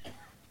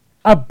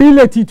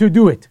ability to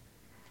do it.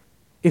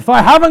 If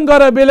I haven't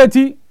got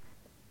ability,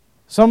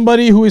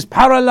 somebody who is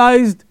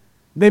paralyzed,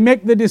 they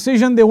make the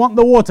decision, they want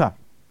the water.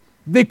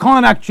 They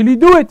can't actually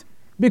do it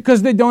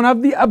because they don't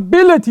have the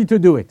ability to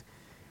do it.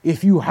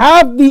 If you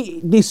have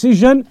the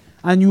decision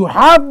and you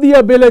have the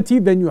ability,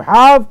 then you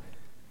have,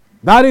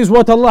 that is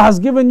what Allah has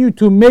given you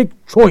to make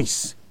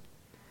choice.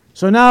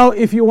 So now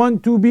if you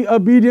want to be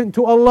obedient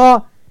to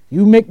Allah,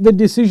 you make the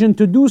decision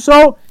to do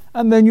so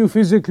and then you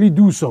physically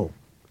do so.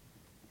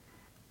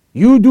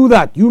 You do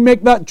that, you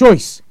make that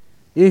choice.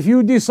 If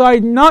you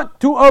decide not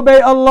to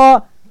obey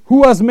Allah,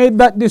 who has made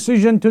that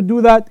decision to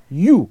do that?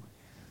 You.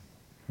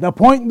 The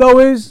point though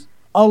is,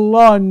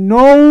 Allah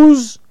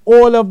knows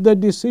all of the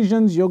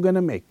decisions you're going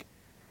to make.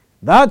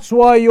 That's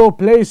why your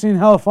place in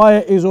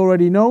hellfire is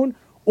already known,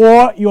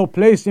 or your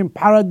place in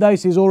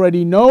paradise is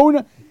already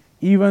known.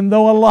 Even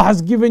though Allah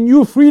has given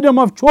you freedom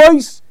of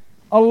choice,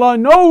 Allah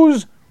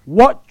knows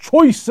what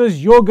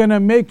choices you're going to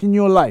make in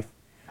your life,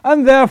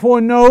 and therefore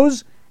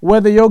knows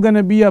whether you're going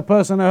to be a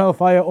person of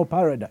hellfire or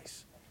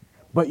paradise.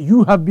 But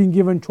you have been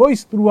given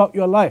choice throughout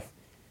your life.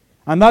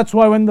 And that's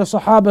why when the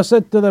Sahaba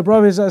said to the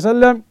Prophet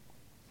ﷺ,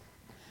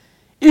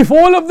 if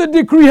all of the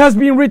decree has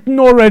been written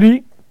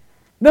already,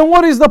 then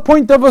what is the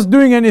point of us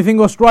doing anything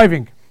or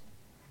striving?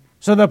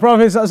 So the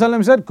Prophet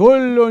ﷺ said,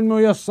 كُلٌّ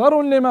مُيَسَّرٌ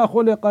لِمَا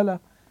خُلِقَ لَهُ.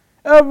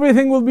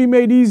 Everything will be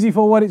made easy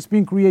for what it's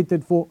been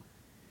created for.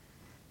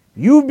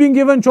 You've been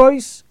given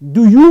choice.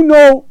 Do you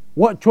know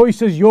what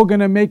choices you're going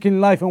to make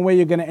in life and where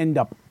you're going to end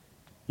up?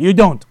 You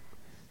don't.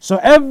 So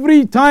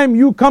every time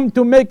you come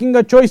to making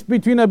a choice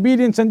between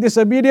obedience and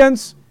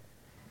disobedience,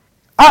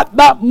 at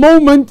that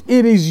moment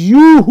it is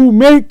you who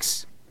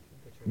makes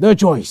the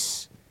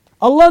choice.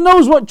 Allah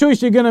knows what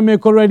choice you're going to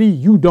make already,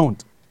 you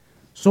don't.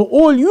 So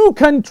all you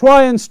can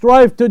try and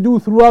strive to do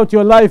throughout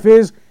your life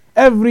is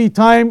every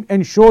time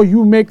ensure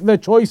you make the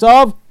choice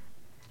of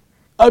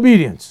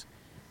obedience.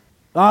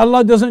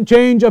 Allah doesn't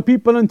change a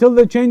people until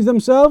they change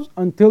themselves,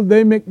 until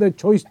they make the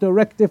choice to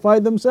rectify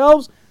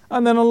themselves,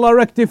 and then Allah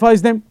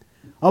rectifies them.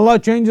 Allah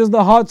changes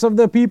the hearts of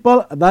the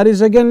people. That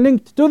is again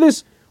linked to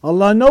this.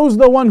 Allah knows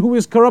the one who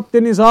is corrupt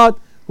in his heart,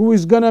 who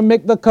is going to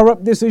make the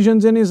corrupt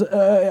decisions in his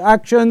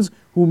actions,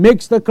 who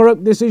makes the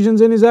corrupt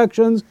decisions in his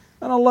actions,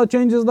 and Allah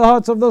changes the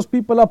hearts of those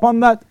people upon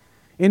that.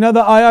 In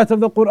other ayat of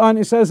the Quran,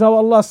 it says how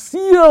Allah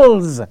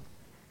seals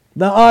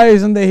the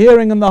eyes and the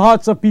hearing and the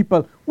hearts of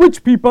people.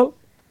 Which people?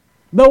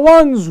 The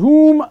ones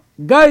whom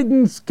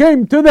guidance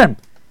came to them,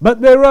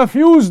 but they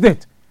refused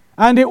it.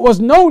 And it was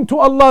known to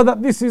Allah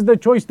that this is the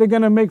choice they're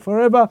going to make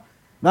forever.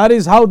 That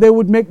is how they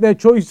would make their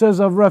choices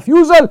of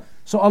refusal.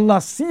 So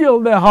Allah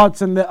sealed their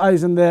hearts and their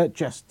eyes and their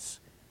chests.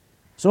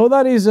 So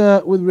that is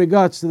with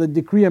regards to the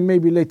decree, and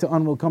maybe later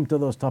on we'll come to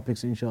those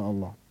topics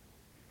inshaAllah.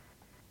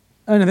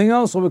 Anything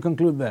else, or we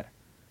conclude there?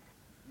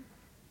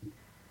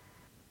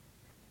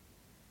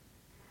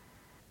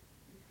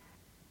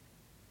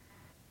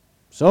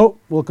 So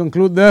we'll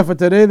conclude there for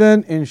today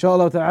then.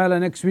 Inshallah ta'ala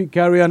next week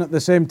carry on at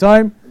the same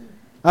time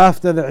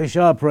after the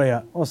Isha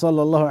prayer. Wa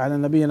sallallahu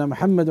ala nabiyyina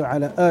Muhammad wa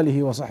ala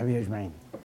alihi wa sahbihi ajma'in.